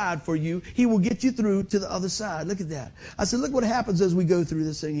provide for you. He will get you through to the other side. Look at that. I said, look what happens as we go through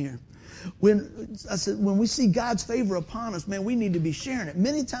this thing here. When we see God's favor upon us, man, we need to be sharing it.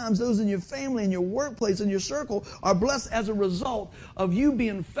 Many times those in your family, in your workplace, in your circle are blessed as a result of you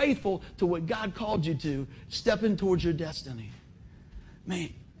being faithful to what God called you to, stepping towards your destiny.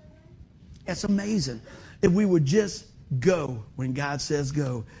 Man, that's amazing. If we would just go when God says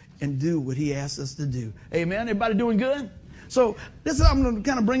go and do what he asks us to do. Amen? Everybody doing good? So this is, I'm going to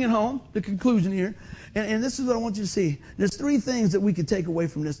kind of bring it home, the conclusion here. And this is what I want you to see. There's 3 things that we could take away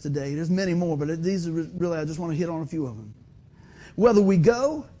from this today. There's many more, but these are really, I just want to hit on a few of them. Whether we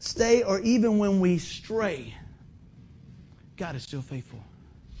go, stay, or even when we stray, God is still faithful.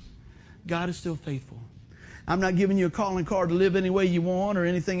 God is still faithful. I'm not giving you a calling card to live any way you want or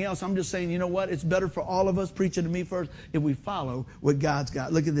anything else. I'm just saying, you know what? It's better for all of us, preaching to me first, if we follow what God's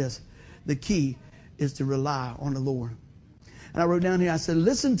got. Look at this. The key is to rely on the Lord. And I wrote down here, I said,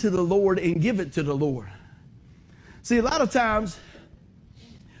 listen to the Lord and give it to the Lord. See, a lot of times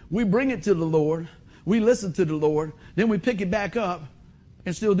we bring it to the Lord, we listen to the Lord, then we pick it back up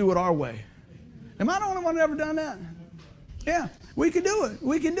and still do it our way. Am I the only one that ever done that? Yeah, we can do it.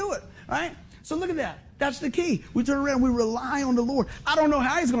 We can do it. All right? So look at that. That's the key. We turn around, we rely on the Lord. I don't know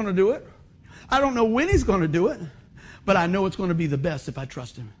how he's going to do it. I don't know when he's going to do it, but I know it's going to be the best if I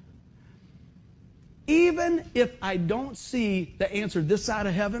trust him. Even if I don't see the answer this side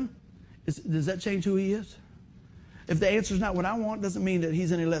of heaven, does that change who he is? If the answer is not what I want, doesn't mean that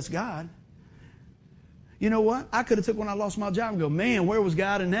he's any less God. You know what? I could have took when I lost my job and go, man, where was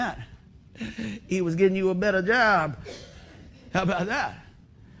God in that? He was getting you a better job. How about that?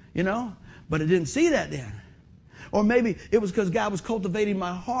 You know? But I didn't see that then. Or maybe it was because God was cultivating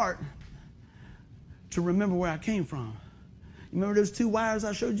my heart to remember where I came from. You remember those 2 wires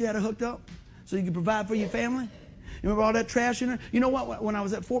I showed you had hooked up so you could provide for your family? You remember all that trash in there? You know what? When I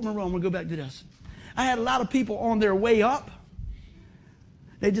was at Fort Monroe, I'm going to go back to this. I had a lot of people on their way up.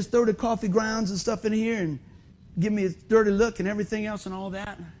 They just throw the coffee grounds and stuff in here and give me a dirty look and everything else and all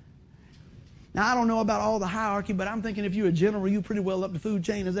that. Now, I don't know about all the hierarchy, but I'm thinking if you're a general, you're pretty well up the food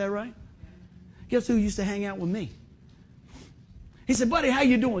chain. Is that right? Guess who used to hang out with me? He said, buddy, how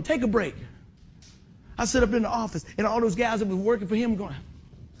you doing? Take a break. I sit up in the office, and all those guys that was working for him going,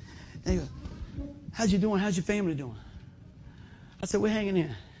 and he goes, how's you doing? How's your family doing? I said, we're hanging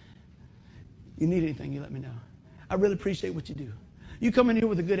in. You need anything, you let me know. I really appreciate what you do. You come in here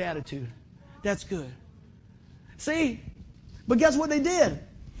with a good attitude. That's good. See? But guess what they did?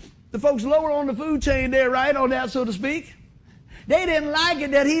 The folks lower on the food chain there, right on that, so to speak, they didn't like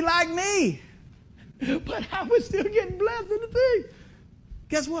it that he liked me. But I was still getting blessed in the thing.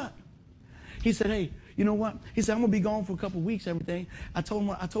 Guess what? He said, hey, you know what? He said, I'm going to be gone for a couple of weeks, everything. I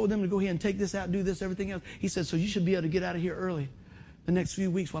told them to go ahead and take this out, do this, everything else. He said, so you should be able to get out of here early the next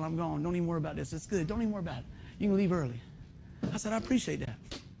few weeks while I'm gone. Don't even worry about this. It's good. Don't even worry about it. You can leave early. I said, I appreciate that.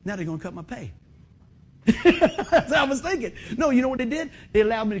 Now they're going to cut my pay. That's what I was thinking. No, you know what they did? They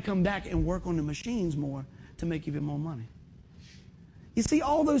allowed me to come back and work on the machines more to make even more money. You see,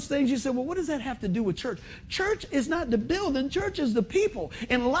 all those things, you say, well, what does that have to do with church? Church is not the building. Church is the people.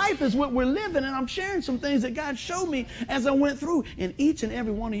 And life is what we're living. And I'm sharing some things that God showed me as I went through. And each and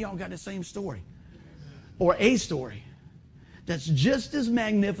every one of y'all got the same story. Or a story. That's just as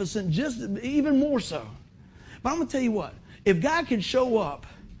magnificent, just even more so. But I'm going to tell you what. If God can show up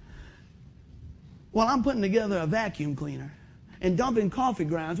while I'm putting together a vacuum cleaner and dumping coffee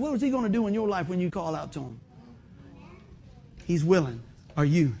grounds, what was he going to do in your life when you call out to him? He's willing. Are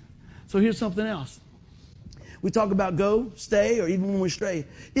you? So here's something else. We talk about go, stay, or even when we stray.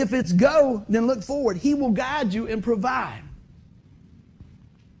 If it's go, then look forward. He will guide you and provide.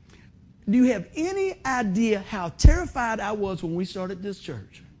 Do you have any idea how terrified I was when we started this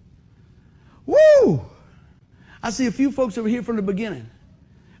church? Woo! I see a few folks over here from the beginning.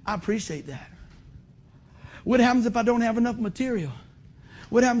 I appreciate that. What happens if I don't have enough material?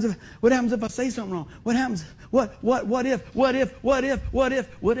 What happens if I say something wrong? What happens? What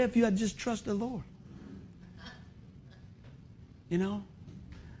if you had just trust the Lord? You know?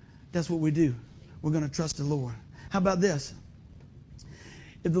 That's what we do. We're going to trust the Lord. How about this?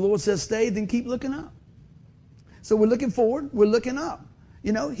 If the Lord says stay, then keep looking up. So we're looking forward. We're looking up.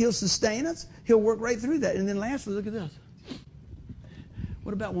 You know, He'll sustain us. He'll work right through that. And then lastly, look at this.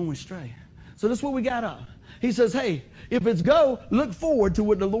 What about when we stray? So that's what we got up. He says, hey, if it's go, look forward to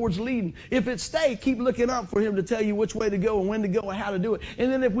what the Lord's leading. If it's stay, keep looking up for Him to tell you which way to go and when to go and how to do it.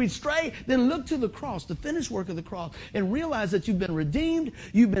 And then if we stray, then look to the cross, the finished work of the cross, and realize that you've been redeemed,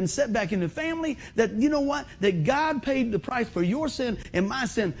 you've been set back in the family, that you know what? That God paid the price for your sin and my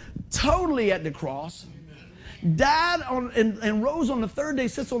sin totally at the cross. Died and rose on the third day,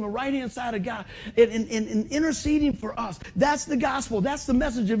 sits on the right-hand side of God and interceding for us. That's the gospel. That's the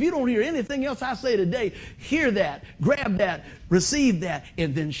message. If you don't hear anything else I say today, hear that, grab that, receive that,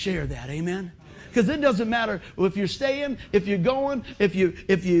 and then share that. Amen? Because it doesn't matter if you're staying, if you're going, if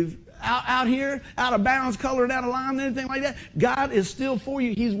you out here, out of bounds, colored out of line, anything like that. God is still for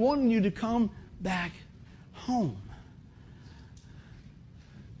you. He's wanting you to come back home.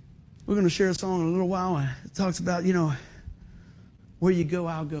 We're going to share a song in a little while. It talks about, you know, where you go,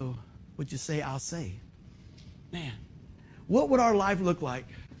 I'll go. What you say, I'll say. Man, what would our life look like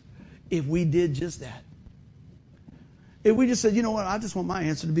if we did just that? If we just said, you know what, I just want my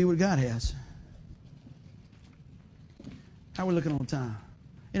answer to be what God has. How are we looking on time?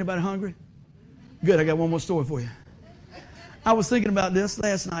 Anybody hungry? Good, I got one more story for you. I was thinking about this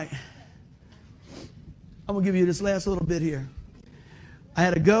last night. I'm going to give you this last little bit here. I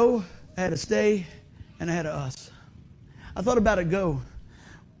had a go, I had a stay, and I had a us. I thought about a go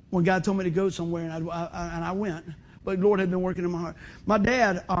when God told me to go somewhere, and I went. But the Lord had been working in my heart. My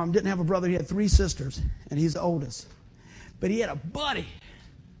dad didn't have a brother. He had 3 sisters, and he's the oldest. But he had a buddy.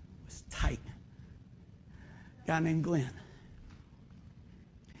 It was tight. A guy named Glenn.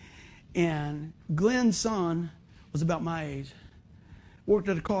 And Glenn's son was about my age. Worked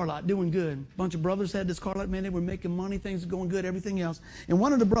at a car lot, doing good. A bunch of brothers had this car lot. Man, they were making money. Things were going good, everything else. And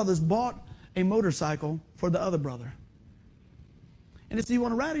one of the brothers bought a motorcycle for the other brother. And he said, you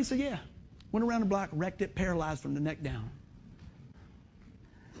want to ride it? He said, yeah. Went around the block, wrecked it, paralyzed from the neck down.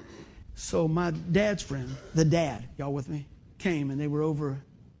 So my dad's friend, the dad, y'all with me, came, and they were over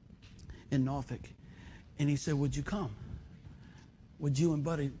in Norfolk. And he said, would you come? Would you and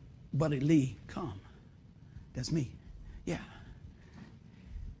Buddy Lee come? That's me. Yeah.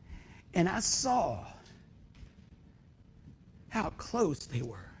 And I saw how close they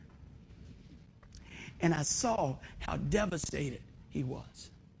were. And I saw how devastated he was.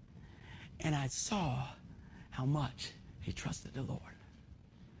 And I saw how much he trusted the Lord.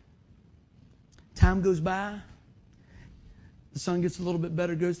 Time goes by. The son gets a little bit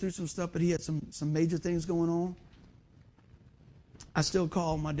better, goes through some stuff, but he had some major things going on. I still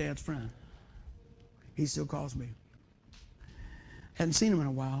call my dad's friend. He still calls me. Hadn't seen him in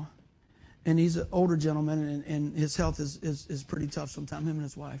a while. And he's an older gentleman, and his health is pretty tough sometimes, him and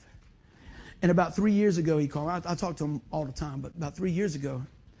his wife. And about 3 years ago, he called. I talk to him all the time, but about 3 years ago,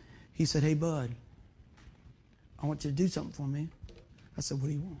 he said, "Hey, Bud, I want you to do something for me." I said, "What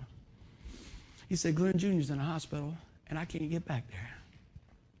do you want?" He said, "Glenn Jr.'s in a hospital, and I can't get back there.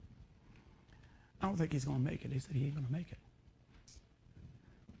 I don't think he's going to make it." He said, "He ain't going to make it.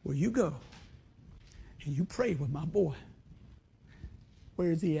 Well, you go, and you pray with my boy.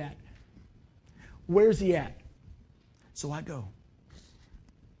 Where is he at? Where's he at?" So I go.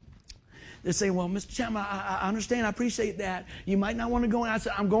 They say, "Well, Mr. Chapman, I understand. I appreciate that. You might not want to go in." I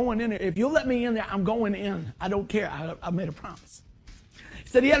said, "I'm going in there. If you'll let me in there, I'm going in. I don't care. I made a promise." He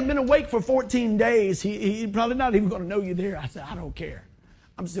said he hadn't been awake for 14 days. He probably not even going to know you there. I said, "I don't care.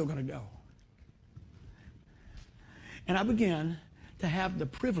 I'm still going to go." And I began to have the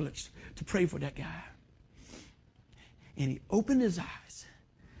privilege to pray for that guy. And he opened his eyes,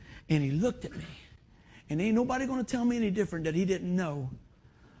 and he looked at me. And ain't nobody going to tell me any different that he didn't know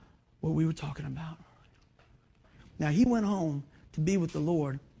what we were talking about. Now, he went home to be with the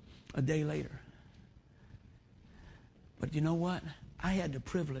Lord a day later. But you know what? I had the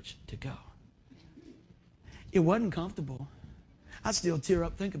privilege to go. It wasn't comfortable. I still tear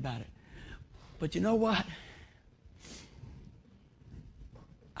up, think about it. But you know what?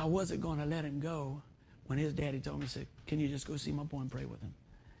 I wasn't going to let him go when his daddy told me, said, "Can you just go see my boy and pray with him?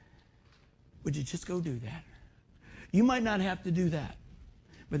 Would you just go do that?" You might not have to do that,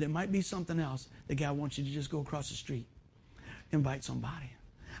 but there might be something else that God wants you to just go across the street, invite somebody.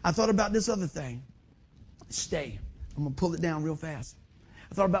 I thought about this other thing. Stay. I'm going to pull it down real fast.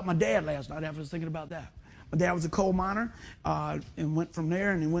 I thought about my dad last night after I was thinking about that. My dad was a coal miner and went from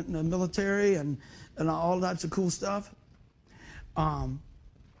there, and he went in the military and all types of cool stuff.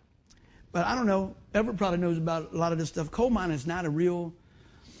 But I don't know. Everett probably knows about a lot of this stuff. Coal mining is not a real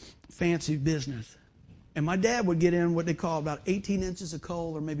fancy business. And my dad would get in what they call about 18 inches of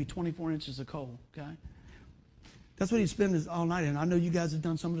coal or maybe 24 inches of coal, okay? That's what he'd spend all night in. I know you guys have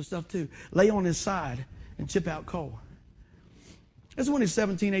done some of the stuff too. Lay on his side and chip out coal. This is when he's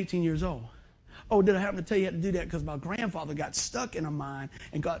 17, 18 years old. Oh, did I happen to tell you how to do that? Because my grandfather got stuck in a mine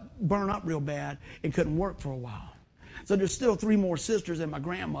and got burned up real bad and couldn't work for a while. So there's still 3 more sisters and my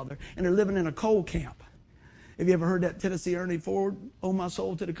grandmother, and they're living in a coal camp. Have you ever heard that Tennessee Ernie Ford, "Owe my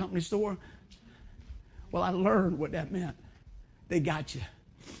soul to the company store"? Well, I learned what that meant. They got you.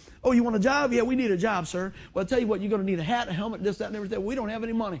 "Oh, you want a job? Yeah, we need a job, sir." "Well, I'll tell you what, you're going to need a hat, a helmet, this, that, and everything. We don't have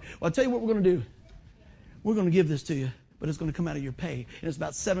any money." "Well, I'll tell you what we're going to do. We're going to give this to you, but it's going to come out of your pay. And it's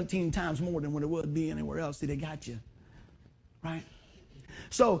about 17 times more than what it would be anywhere else." See, they got you. Right?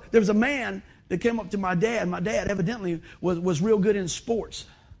 So there was a man that came up to my dad. My dad evidently was real good in sports.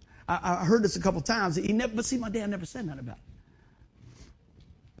 I heard this a couple times. But see, my dad never said nothing about it.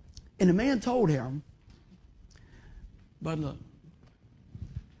 And the man told him, "Bud, look,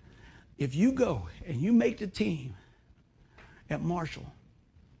 if you go and you make the team at Marshall,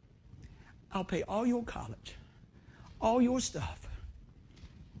 I'll pay all your college, all your stuff.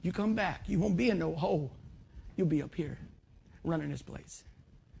 You come back, you won't be in no hole. You'll be up here running this place."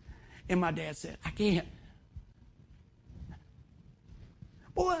 And my dad said, "I can't."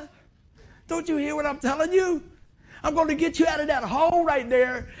 "Boy, don't you hear what I'm telling you? I'm going to get you out of that hole right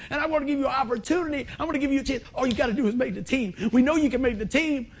there, and I'm going to give you an opportunity. I'm going to give you a chance. All you got to do is make the team. We know you can make the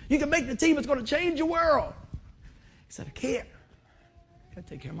team. You can make the team. It's going to change your world." He said, "I can't. I got to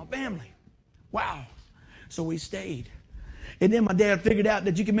take care of my family." Wow. So we stayed. And then my dad figured out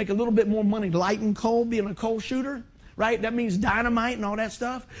that you can make a little bit more money lighting coal, being a coal shooter. Right? That means dynamite and all that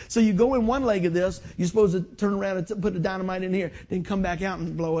stuff. So you go in one leg of this, you're supposed to turn around and put the dynamite in here, then come back out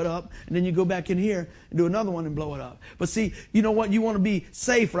and blow it up. And then you go back in here and do another one and blow it up. But see, you know what? You want to be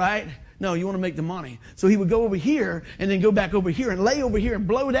safe, right? No, you want to make the money. So he would go over here and then go back over here and lay over here and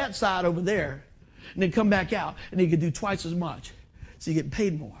blow that side over there. And then come back out and he could do twice as much. So you get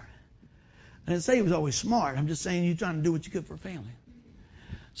paid more. I didn't say he was always smart. I'm just saying you're trying to do what you could for a family.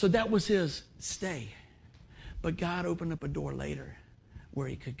 So that was his stay. But God opened up a door later where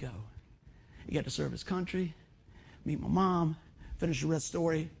he could go. He got to serve his country, meet my mom, finish the rest of the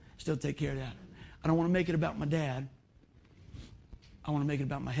story, still take care of that. I don't want to make it about my dad. I want to make it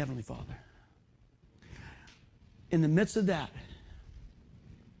about my Heavenly Father. In the midst of that,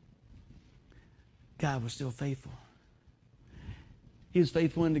 God was still faithful. He was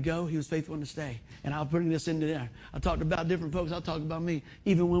faithful in to go. He was faithful in to stay. And I'll bring this into there. I talked about different folks. I'll talk about me,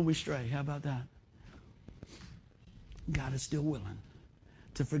 even when we stray. How about that? God is still willing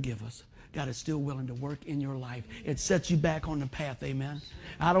to forgive us. God is still willing to work in your life. It sets you back on the path, amen.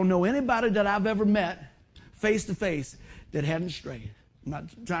 I don't know anybody that I've ever met face to face that hadn't strayed. I'm not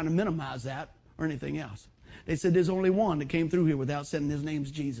trying to minimize that or anything else. They said there's only one that came through here without saying his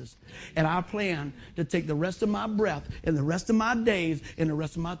name's Jesus. And I plan to take the rest of my breath and the rest of my days and the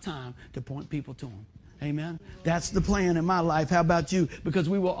rest of my time to point people to him. Amen. That's the plan in my life. How about you? Because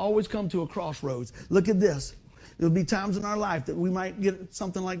we will always come to a crossroads. Look at this. There'll be times in our life that we might get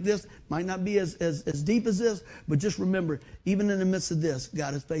something like this. Might not be as deep as this, but just remember, even in the midst of this,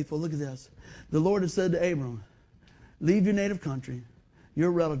 God is faithful. Look at this. The Lord has said to Abram, leave your native country,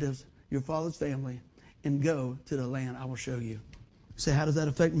 your relatives, your father's family, and go to the land I will show you. Say, how does that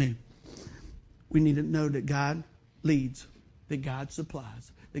affect me? We need to know that God leads, that God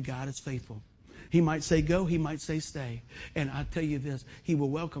supplies, that God is faithful. He might say go, he might say stay. And I tell you this, he will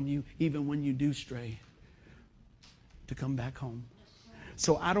welcome you even when you do stray to come back home.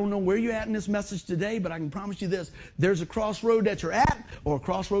 So I don't know where you're at in this message today, but I can promise you this. There's a crossroad that you're at or a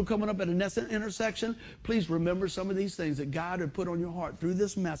crossroad coming up at a next intersection. Please remember some of these things that God had put on your heart through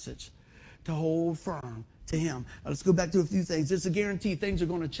this message to hold firm to him. Let's go back to a few things. It's a guarantee things are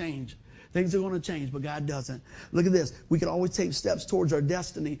going to change. Things are going to change, but God doesn't. Look at this. We can always take steps towards our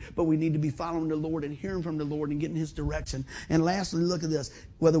destiny, but we need to be following the Lord and hearing from the Lord and getting his direction. And lastly, look at this.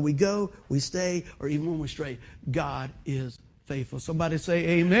 Whether we go, we stay, or even when we stray, God is faithful. Somebody say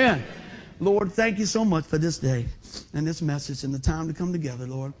amen. Lord, thank you so much for this day and this message and the time to come together,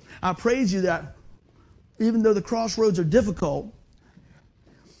 Lord. I praise you that even though the crossroads are difficult,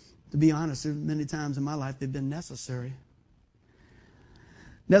 to be honest, there are many times in my life they've been necessary.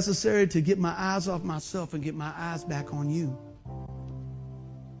 Necessary to get my eyes off myself and get my eyes back on you.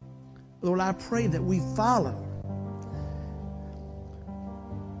 Lord, I pray that we follow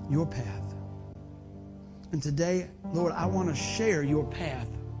your path. And today, Lord, I want to share your path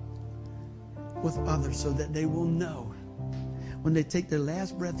with others so that they will know when they take their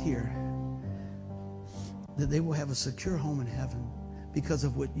last breath here that they will have a secure home in heaven because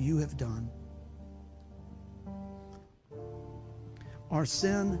of what you have done. Our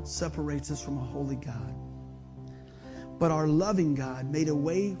sin separates us from a holy God. But our loving God made a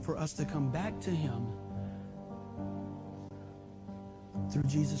way for us to come back to him through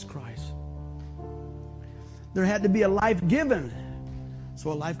Jesus Christ. There had to be a life given so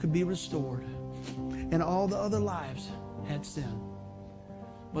a life could be restored. And all the other lives had sin.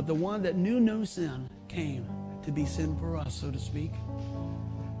 But the one that knew no sin came to be sin for us, so to speak.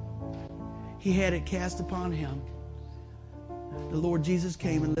 He had it cast upon him. The Lord Jesus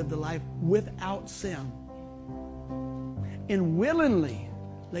came and lived a life without sin and willingly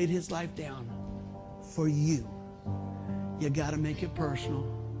laid his life down for you. You got to make it personal.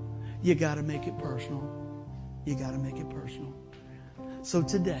 You got to make it personal. You got to make it personal. So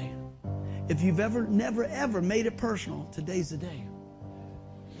today, if you've never, ever made it personal, today's the day.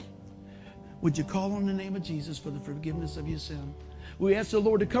 Would you call on the name of Jesus for the forgiveness of your sin? We ask the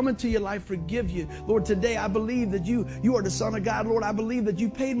Lord to come into your life, forgive you. Lord, today I believe that you are the Son of God. Lord, I believe that you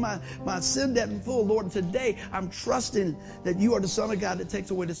paid my sin debt in full. Lord, today I'm trusting that you are the Son of God that takes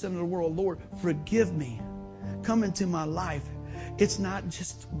away the sin of the world. Lord, forgive me. Come into my life. It's not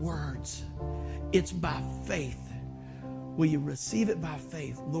just words. It's by faith. Will you receive it by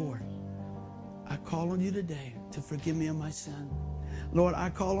faith? Lord, I call on you today to forgive me of my sin. Lord,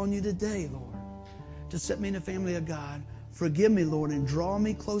 I call on you today, Lord, to set me in the family of God. Forgive me, Lord, and draw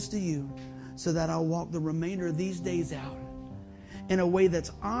me close to you so that I'll walk the remainder of these days out in a way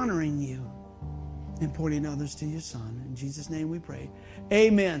that's honoring you and pointing others to your Son. In Jesus' name we pray.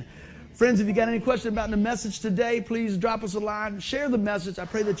 Amen. Friends, if you got any questions about the message today, please drop us a line. Share the message. I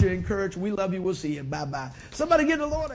pray that you're encouraged. We love you. We'll see you. Bye-bye. Somebody give the Lord a